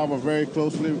revolver very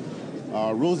closely.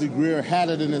 Rosie Greer had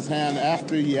it in his hand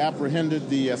after he apprehended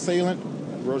the assailant.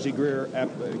 Rosie Greer,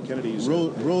 Kennedy's...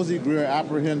 Rosie Greer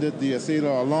apprehended the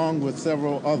assailant along with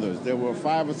several others. There were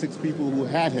 5 or 6 people who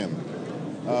had him.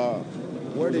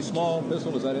 Where did small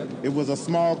pistol, is that it? It was a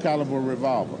small caliber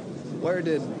revolver. Where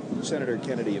did Senator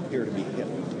Kennedy appear to be hit?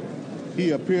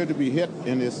 He appeared to be hit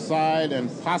in his side and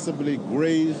possibly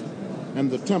grazed in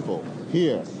the temple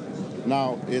here.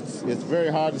 Now, it's very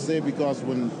hard to say because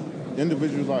when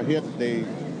individuals are hit, they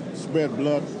spread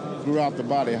blood throughout the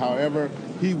body. However,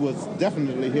 he was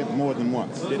definitely hit more than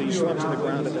once. Did he slump to the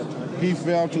ground at that time? He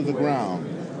fell to the ground.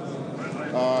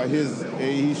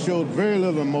 He showed very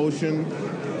little emotion.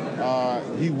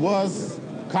 He was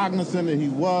cognizant and he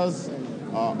was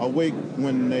awake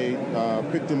when they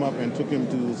picked him up and took him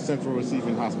to Central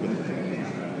Receiving Hospital.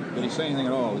 Did he say anything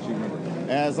at all that you remember?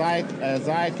 As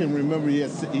I can remember,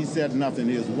 he said nothing.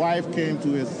 His wife came to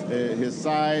his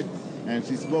side and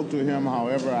she spoke to him.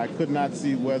 However, I could not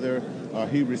see whether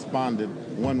he responded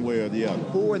one way or the other.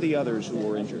 Who were the others who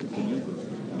were injured? Can you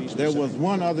be specific? There was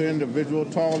one other individual,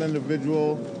 tall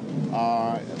individual,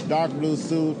 dark blue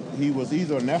suit. He was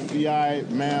either an FBI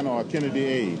man or a Kennedy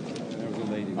aide.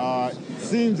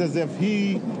 Seems as if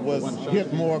he was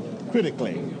hit more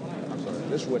critically. I'm sorry.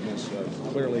 This witness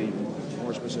clearly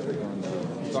more specific on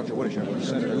Dr. Whitaker,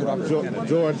 Senator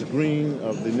George Green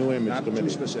of the New Image Committee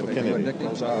for Kennedy.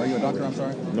 Are you a doctor? I'm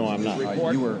sorry. No, I'm not.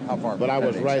 You were how far? But I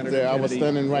was right there. I was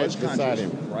standing right beside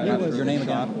him. Your name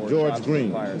again? George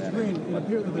Green. It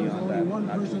appeared that there was only one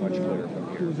person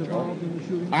who was involved in the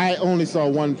shooting. I only saw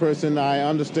one person. I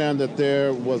understand that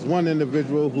there was one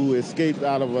individual who escaped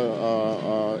out of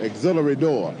an auxiliary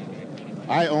door.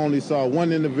 I only saw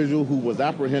one individual who was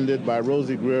apprehended by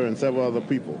Rosie Greer and several other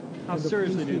people. How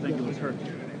seriously do you think he was hurt?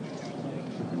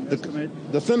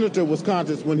 The senator was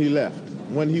conscious when he left,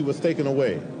 when he was taken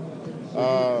away.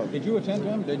 Did you attend to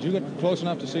him? Did you get close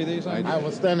enough to see these? I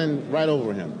was standing right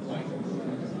over him.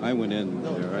 I went in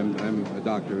there. I'm a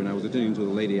doctor, and I was attending to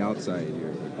the lady outside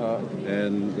here.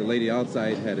 And the lady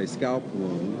outside had a scalp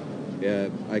wound.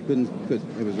 It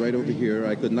was right over here.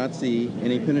 I could not see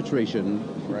any penetration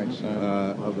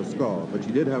of the skull. But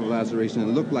she did have a laceration. It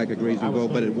looked like a grazing blow,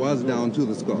 but it was down to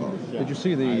the skull. Did you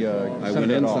see the I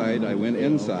went inside.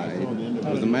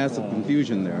 There was a massive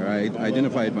confusion there. I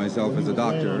identified myself as a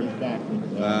doctor.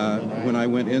 When I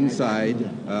went inside,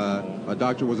 a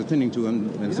doctor was attending to him,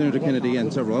 and Senator Kennedy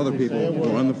and several other people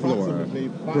were on the floor,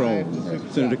 prone.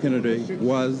 Senator Kennedy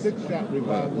was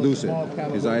lucid.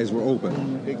 His eyes were open.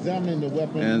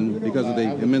 And because of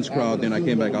the immense crowd, then I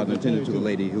came back out and attended to the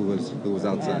lady who was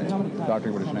outside.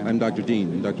 Doctor, what is your name? I'm Dr.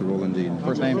 Dean, Dr. Roland Dean.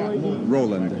 First name?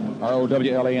 Roland.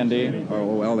 R-O-W-L-A-N-D?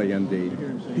 R-O-L-A-N-D.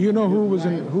 Do you know who was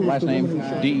in... Last name?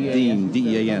 Dean,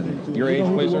 D-E-A-N. Your age,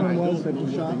 please, sir?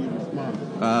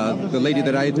 The lady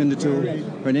that I attended to,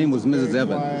 her name was Mrs.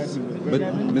 Evans. But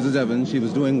Mrs. Evans, she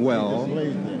was doing well,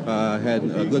 had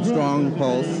a good, strong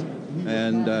pulse,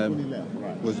 and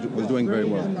was doing very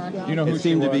well. Do you know who it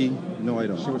seemed she to was? be? No, I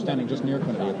don't. She was standing just near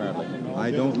Kennedy, apparently.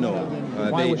 I don't know.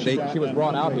 Why was she was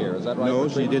brought out here, is that right? No,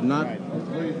 she did not.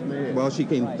 Well, she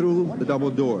came through the double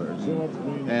doors,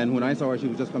 and when I saw her, she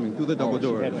was just coming through the double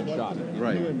doors. She had been shot.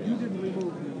 Right.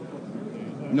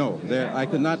 No, I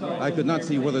could not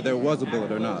see whether there was a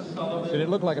bullet or not. Did it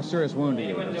look like a serious wound to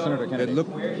you, Senator Kennedy? It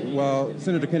looked, well,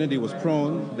 Senator Kennedy was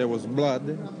prone, there was blood,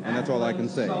 and that's all I can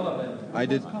say.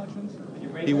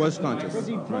 He was conscious.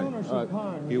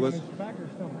 Right. He was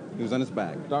on his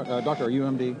back. Doctor, are you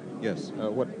MD? Yes.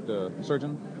 What,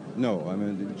 surgeon? No, I'm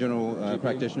a general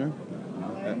practitioner.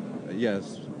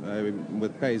 Yes, I'm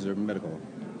with Kaiser Medical.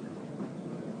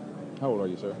 How old are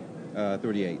you, sir?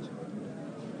 38.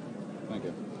 Thank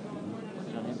you.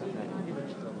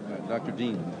 Dr.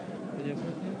 Dean.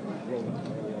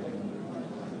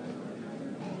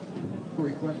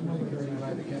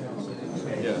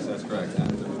 Yes, that's correct. And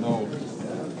there's no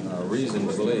reason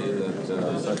to believe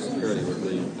that such security would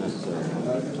be necessary.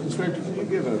 Inspector, can you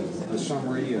give a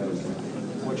summary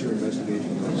of what your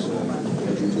investigation has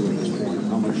led you to at this point?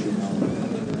 How much you know?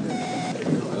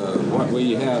 What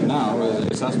we have now is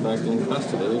a suspect in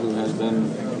custody who has been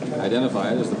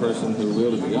identified as the person who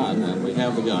wielded the gun, and we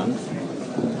have the gun.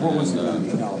 What was it?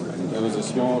 It was a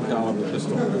small caliber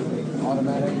pistol.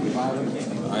 Automatic, revolver?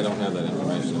 I don't have that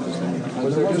information at this moment.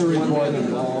 Was there a report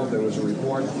involved? There was a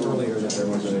report earlier that there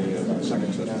was a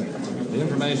second suspect. The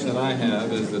information that I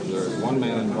have is that there is one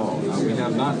man involved. Now, we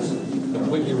have not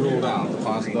completely ruled out the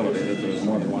possibility that there was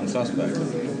more than one suspect.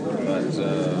 But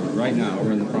right now,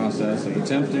 we're in the process of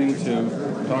attempting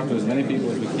to talk to as many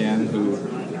people as we can who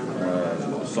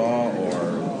saw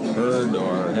or heard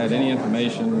or had any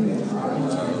information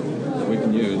that we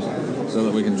can use so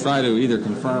that we can try to either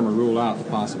confirm or rule out the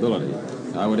possibility.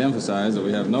 I would emphasize that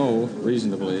we have no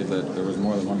reason to believe that there was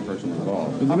more than one person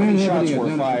involved. How many shots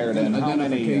were fired and how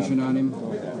many... Identification on him?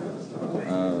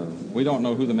 We don't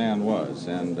know who the man was,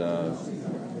 and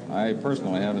I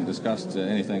personally haven't discussed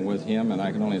anything with him, and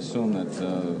I can only assume that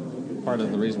part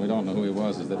of the reason we don't know who he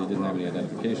was is that he didn't have any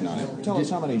identification on him. Tell us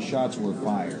how many shots were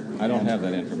fired. I don't have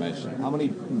that information. How many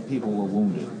people were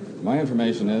wounded? My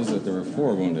information is that there were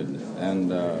 4 wounded,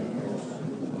 and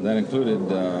that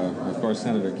included, of course,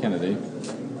 Senator Kennedy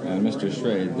and Mr.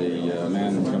 Schrade, the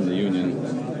man from the Union,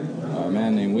 a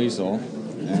man named Weasel,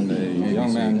 and a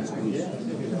young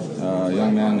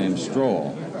man named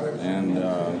Stroll. And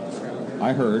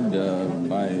I heard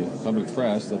by public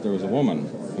press that there was a woman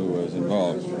who was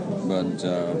involved, but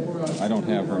I don't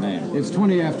have her name. It's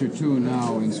 20 after 2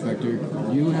 now, Inspector.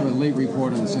 Do you have a late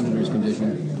report on the senator's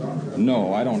condition?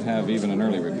 No, I don't have even an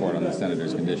early report on the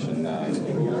senator's condition.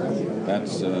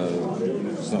 That's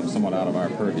somewhat out of our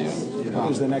purview.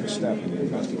 What is the next step in the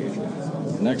investigation?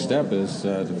 The next step is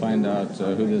to find out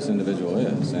who this individual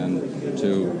is and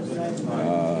to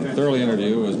thoroughly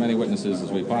interview as many witnesses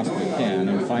as we possibly can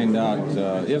and find out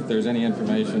if there's any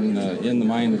information in the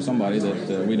mind of somebody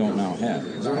that we don't now have.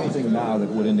 Is there anything now that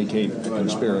would indicate a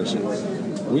conspiracy?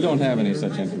 We don't have any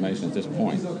such information at this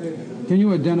point. Can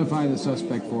you identify the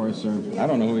suspect for us, sir? I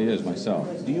don't know who he is myself.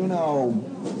 Do you know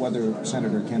whether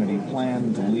Senator Kennedy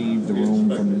planned to leave the room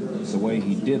from the way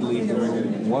he did leave the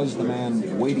room? Was the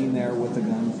man waiting there with the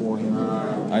gun for him?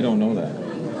 I don't know that.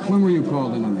 When were you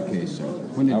called in on the case, sir?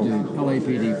 When did the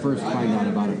LAPD first find out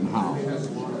about it and how?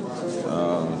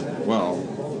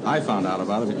 Well, I found out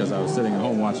about it because I was sitting at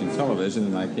home watching television,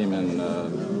 and I came in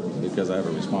because I have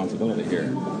a responsibility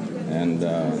here. And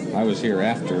I was here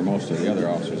after most of the other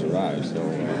officers arrived. So,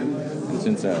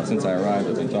 and since I arrived,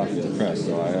 I've been talking to the press,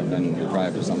 so I have been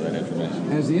deprived of some of that information.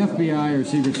 Has the FBI or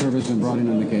Secret Service been brought in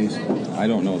on the case? I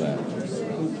don't know that.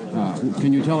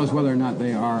 Can you tell us whether or not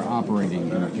they are operating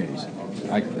in the case?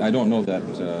 I don't know that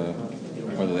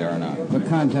whether they are or not. But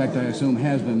contact, I assume,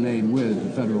 has been made with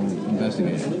the federal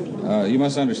investigators. You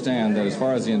must understand that as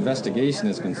far as the investigation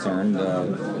is concerned,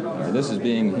 this is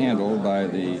being handled by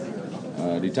the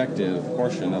detective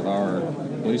portion of our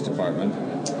police department.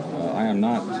 I am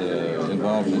not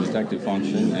involved in the detective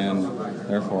function, and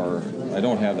therefore I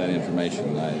don't have that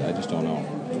information. I just don't know.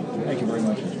 Thank you very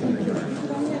much.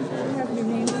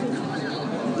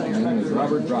 My name is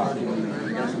Robert Brock.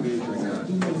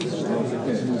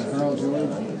 Carl George,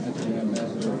 Deputy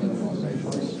Ambassador for United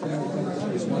Nations.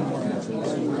 There's one more after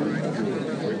this.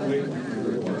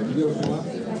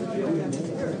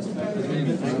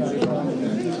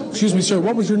 Excuse me, sir,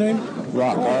 what was your name?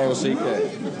 Rock,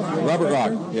 R-O-C-K. Robert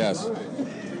Rock. Yes.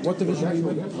 What division are you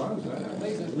in?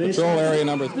 Patrol area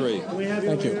number 3.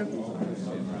 Thank you.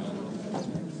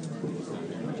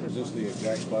 Is this the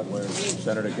exact spot where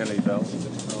Senator Kennedy fell?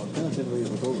 Tentatively,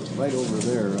 it was right over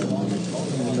there.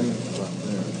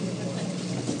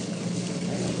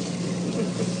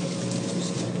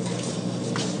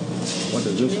 What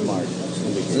does this mark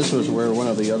indicate? This was where one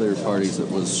of the other parties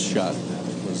that was shot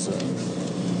was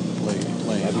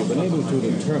laying. Have you been able to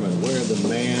determine where the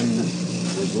man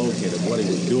was located, what he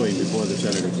was doing before the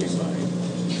senator came by?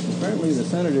 Apparently the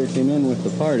senator came in with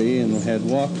the party and had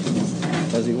walked,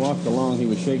 as he walked along, he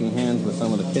was shaking hands with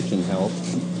some of the kitchen help,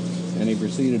 and he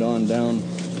proceeded on down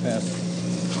past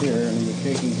here, and he was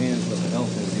shaking hands with the help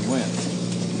as he went.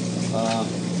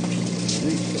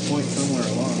 Reached a point somewhere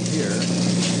along here.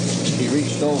 He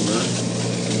reached over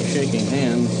and was shaking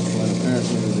hands when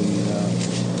apparently the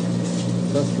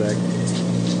suspect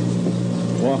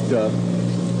walked up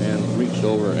and reached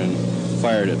over and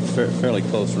fired at fairly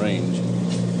close range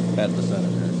at the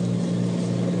senator.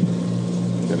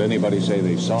 Did anybody say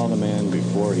they saw the man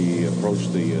before he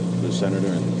approached the senator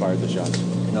and fired the shots?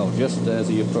 No, just as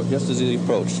he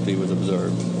approached, he was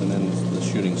observed, and then the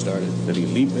shooting started. Did he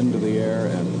leap into the air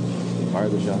and fire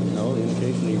the shot? No, the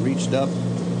indication he reached up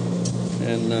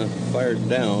and fired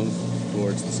down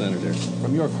towards the senator.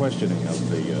 From your questioning of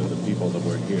the people that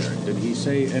were here, did he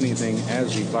say anything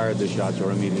as he fired the shots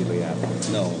or immediately after?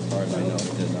 No, as far as I know,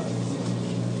 he did not.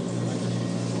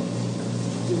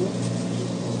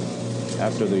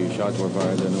 After the shots were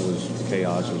fired, then it was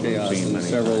chaos. As we've seen many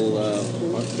several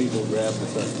people grabbed the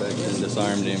suspect and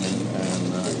disarmed him and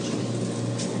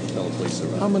tell the police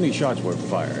around. How many shots were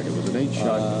fired? It was an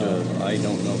 8-shot... I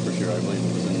don't know for sure. I believe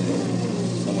it was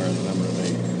somewhere in the number of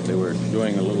 8. They were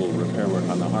doing a little repair work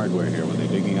on the hardware here. Were they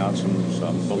digging out some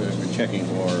bullets? They were checking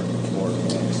for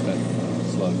spent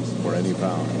slugs. For any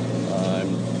found? I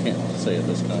can't say at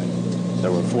this time.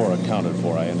 There were 4 accounted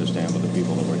for, I understand, with the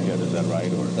people that were hit. Is that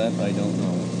right? Or that I don't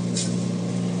know.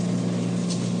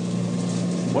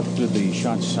 What did the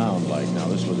shots sound like? Now,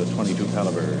 this was a .22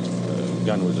 caliber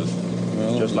gun. Was it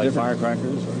just like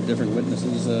firecrackers? Or? Different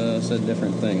witnesses said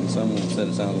different things. Some said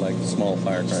it sounded like a small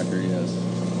firecracker, yes.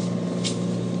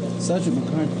 Sergeant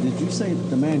McCarthy, did you say that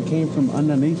the man came from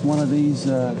underneath one of these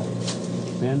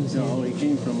men? No, he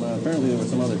came from, apparently there were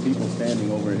some other people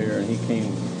standing over here, and he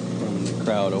came from the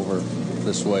crowd over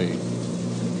this way.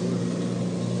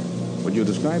 Would you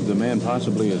describe the man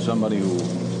possibly as somebody who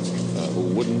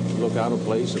wouldn't look out of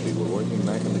place if he were working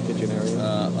back in the kitchen area?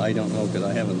 I don't know, because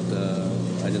I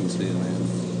didn't see the man.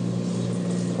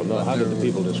 How did the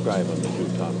people describe him that you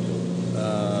talked to?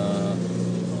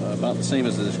 About the same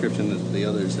as the description that the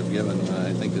others have given.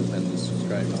 I think has been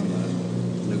described on the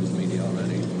news media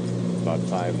already. About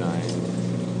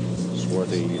 5'9",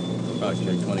 swarthy, about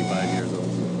 25 years old.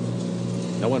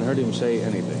 No one heard him say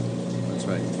anything. That's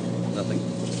right. Nothing.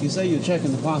 You say you're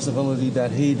checking the possibility that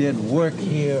he did work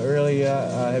here earlier.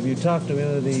 Have you talked to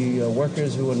any of the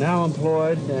workers who are now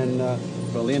employed? And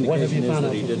well, the indication is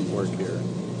that he didn't work here.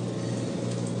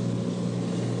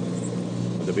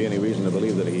 Would there be any reason to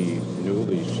believe that he knew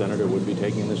the senator would be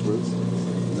taking this route?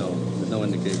 No, there's no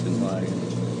indication why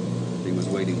he was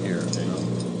waiting here. No.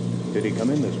 Did he come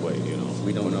in this way, do you know?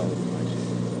 We don't know.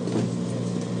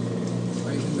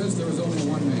 Are you convinced there was only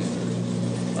one man?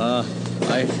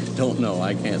 I don't know.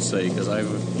 I can't say, because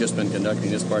I've just been conducting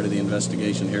this part of the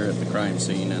investigation here at the crime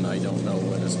scene, and I don't know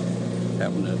what has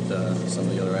happened at some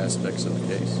of the other aspects of the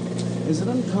case. Is it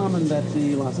uncommon that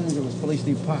the Los Angeles Police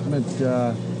Department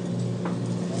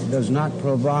does not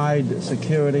provide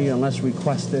security unless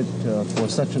requested for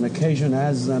such an occasion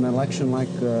as an election like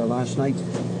last night?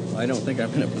 I don't think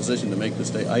I'm in a position to make the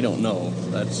statement. I don't know.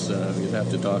 That's you'd have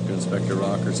to talk to Inspector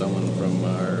Rock or someone from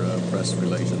our press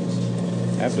relations.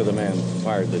 After the man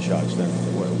fired the shots, then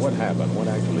what happened? What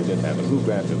actually did happen? Who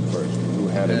grabbed him first? Who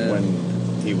had him when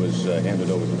he was handed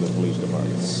over to the police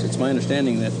department? It's my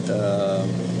understanding that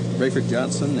Rayford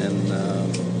Johnson and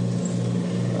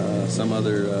some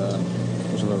other...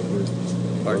 was another group?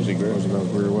 Rosie Greer? Was another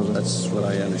Greer, was it? That's what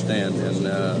I understand. And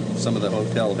some of the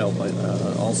hotel help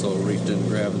also reached in and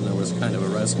grabbed, and there was kind of a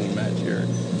wrestling match here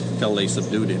until they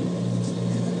subdued him.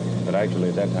 But actually,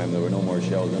 at that time, there were no more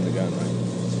shells in the gun, right?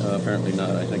 Apparently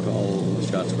not. I think all the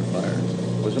shots were fired.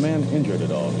 Was the man injured at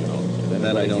all, you know?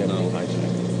 That I don't know.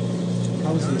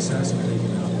 How was the assassin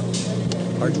taken out?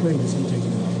 Which way was he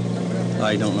taken out?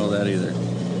 I don't know that either.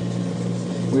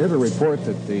 We heard a report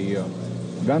that the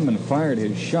gunman fired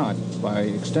his shot by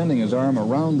extending his arm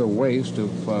around the waist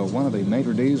of one of the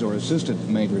maitre d's or assistant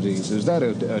maitre d's. Is that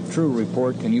a true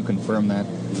report? Can you confirm that?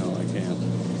 No, I can't.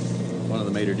 One of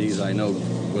the maitre d's I know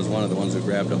was one of the ones who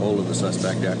grabbed a hold of the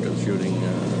suspect after the shooting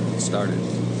started.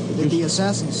 Did the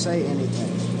assassin say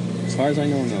anything? As far as I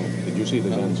know, no. Did you see the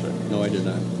gun, sir? No, I did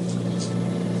not.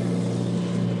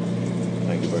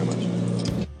 Thank you very much.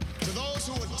 To those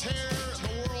who would tear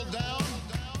the world down,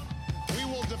 we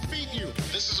will defeat you.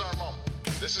 This is our moment.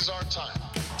 This is our time.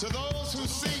 To those who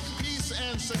seek peace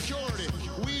and security,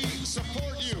 we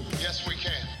support you. Yes, we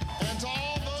can. And to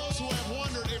all those who have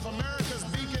wondered if America's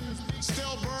beacon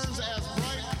still burns as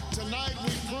bright, tonight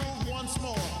we prove once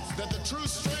more that the true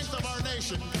strength of our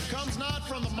nation comes not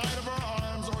from the might of our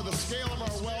arms or the scale of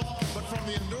our wealth, but from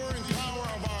the enduring power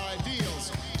of our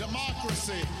ideals,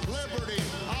 democracy, liberty,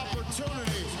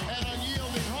 opportunity, and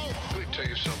unyielding hope. Let me tell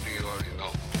you something you already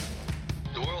know.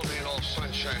 The world ain't all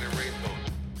sunshine and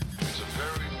rainbows. It's a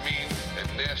very mean and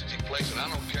nasty place, and I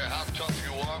don't care how tough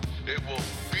you are, it will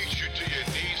beat you to your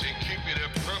knees and keep you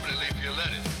there permanently if you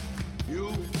let it. You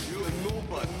and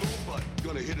nobody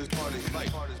gonna hit his part of his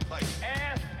life.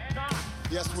 Ask not.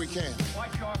 Yes, we can.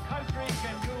 What your country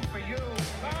can do for you.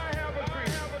 I have a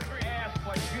dream. Ask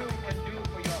what you can do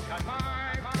for your country.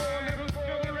 My poor little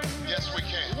children. Yes, we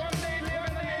can. One day live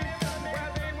in a nation where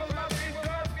they will not be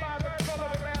judged by the color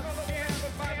of their skin,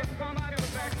 but by the content of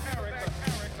their character.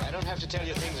 I don't have to tell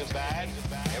you things are bad.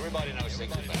 Everybody knows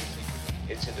things are bad.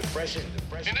 It's a depression.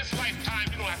 In this lifetime,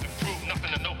 you don't have to prove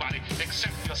nothing to nobody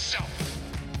except yourself.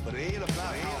 But it ain't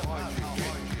about how hard you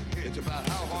get. It's about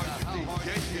how hard you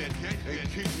get and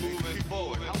keep moving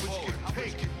forward. How much you can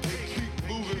take and keep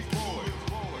moving forward.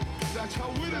 That's how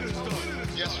winning is done.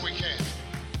 Yes, we can.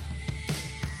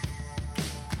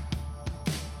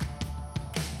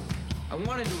 I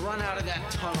wanted to run out of that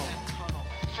tunnel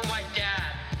for my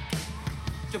dad.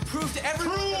 To prove to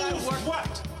everyone that I worked.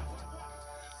 What?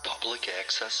 Public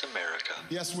Access America.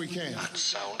 Yes, we can. On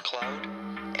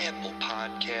SoundCloud, Apple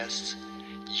Podcasts,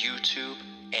 YouTube,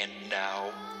 and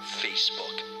now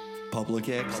Facebook. Public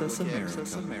Access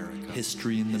America.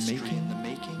 History in the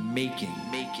making. Making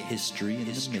history in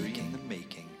the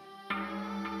making.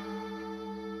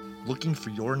 Looking for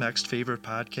your next favorite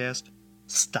podcast?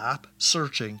 Stop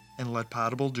searching and let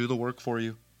Potable do the work for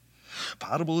you.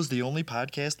 Potable is the only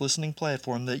podcast listening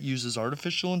platform that uses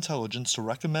artificial intelligence to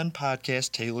recommend podcasts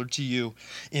tailored to you.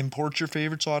 Import your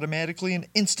favorites automatically and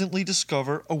instantly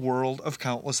discover a world of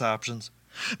countless options.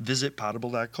 Visit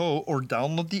Potable.co or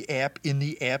download the app in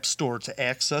the App Store to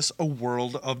access a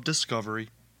world of discovery.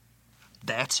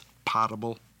 That's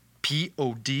Potable.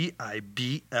 Podibble.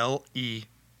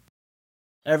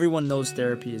 Everyone knows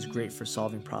therapy is great for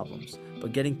solving problems,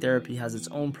 but getting therapy has its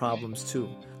own problems too,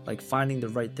 like finding the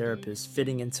right therapist,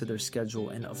 fitting into their schedule,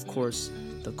 and of course,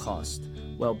 the cost.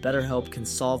 Well, BetterHelp can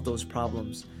solve those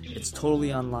problems. It's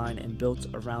totally online and built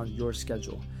around your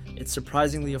schedule. It's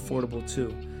surprisingly affordable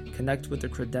too. Connect with a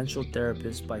credentialed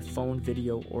therapist by phone,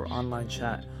 video, or online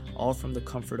chat, all from the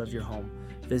comfort of your home.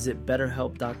 Visit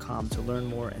BetterHelp.com to learn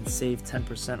more and save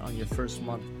 10% on your first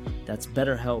month. That's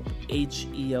BetterHelp,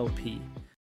 H-E-L-P.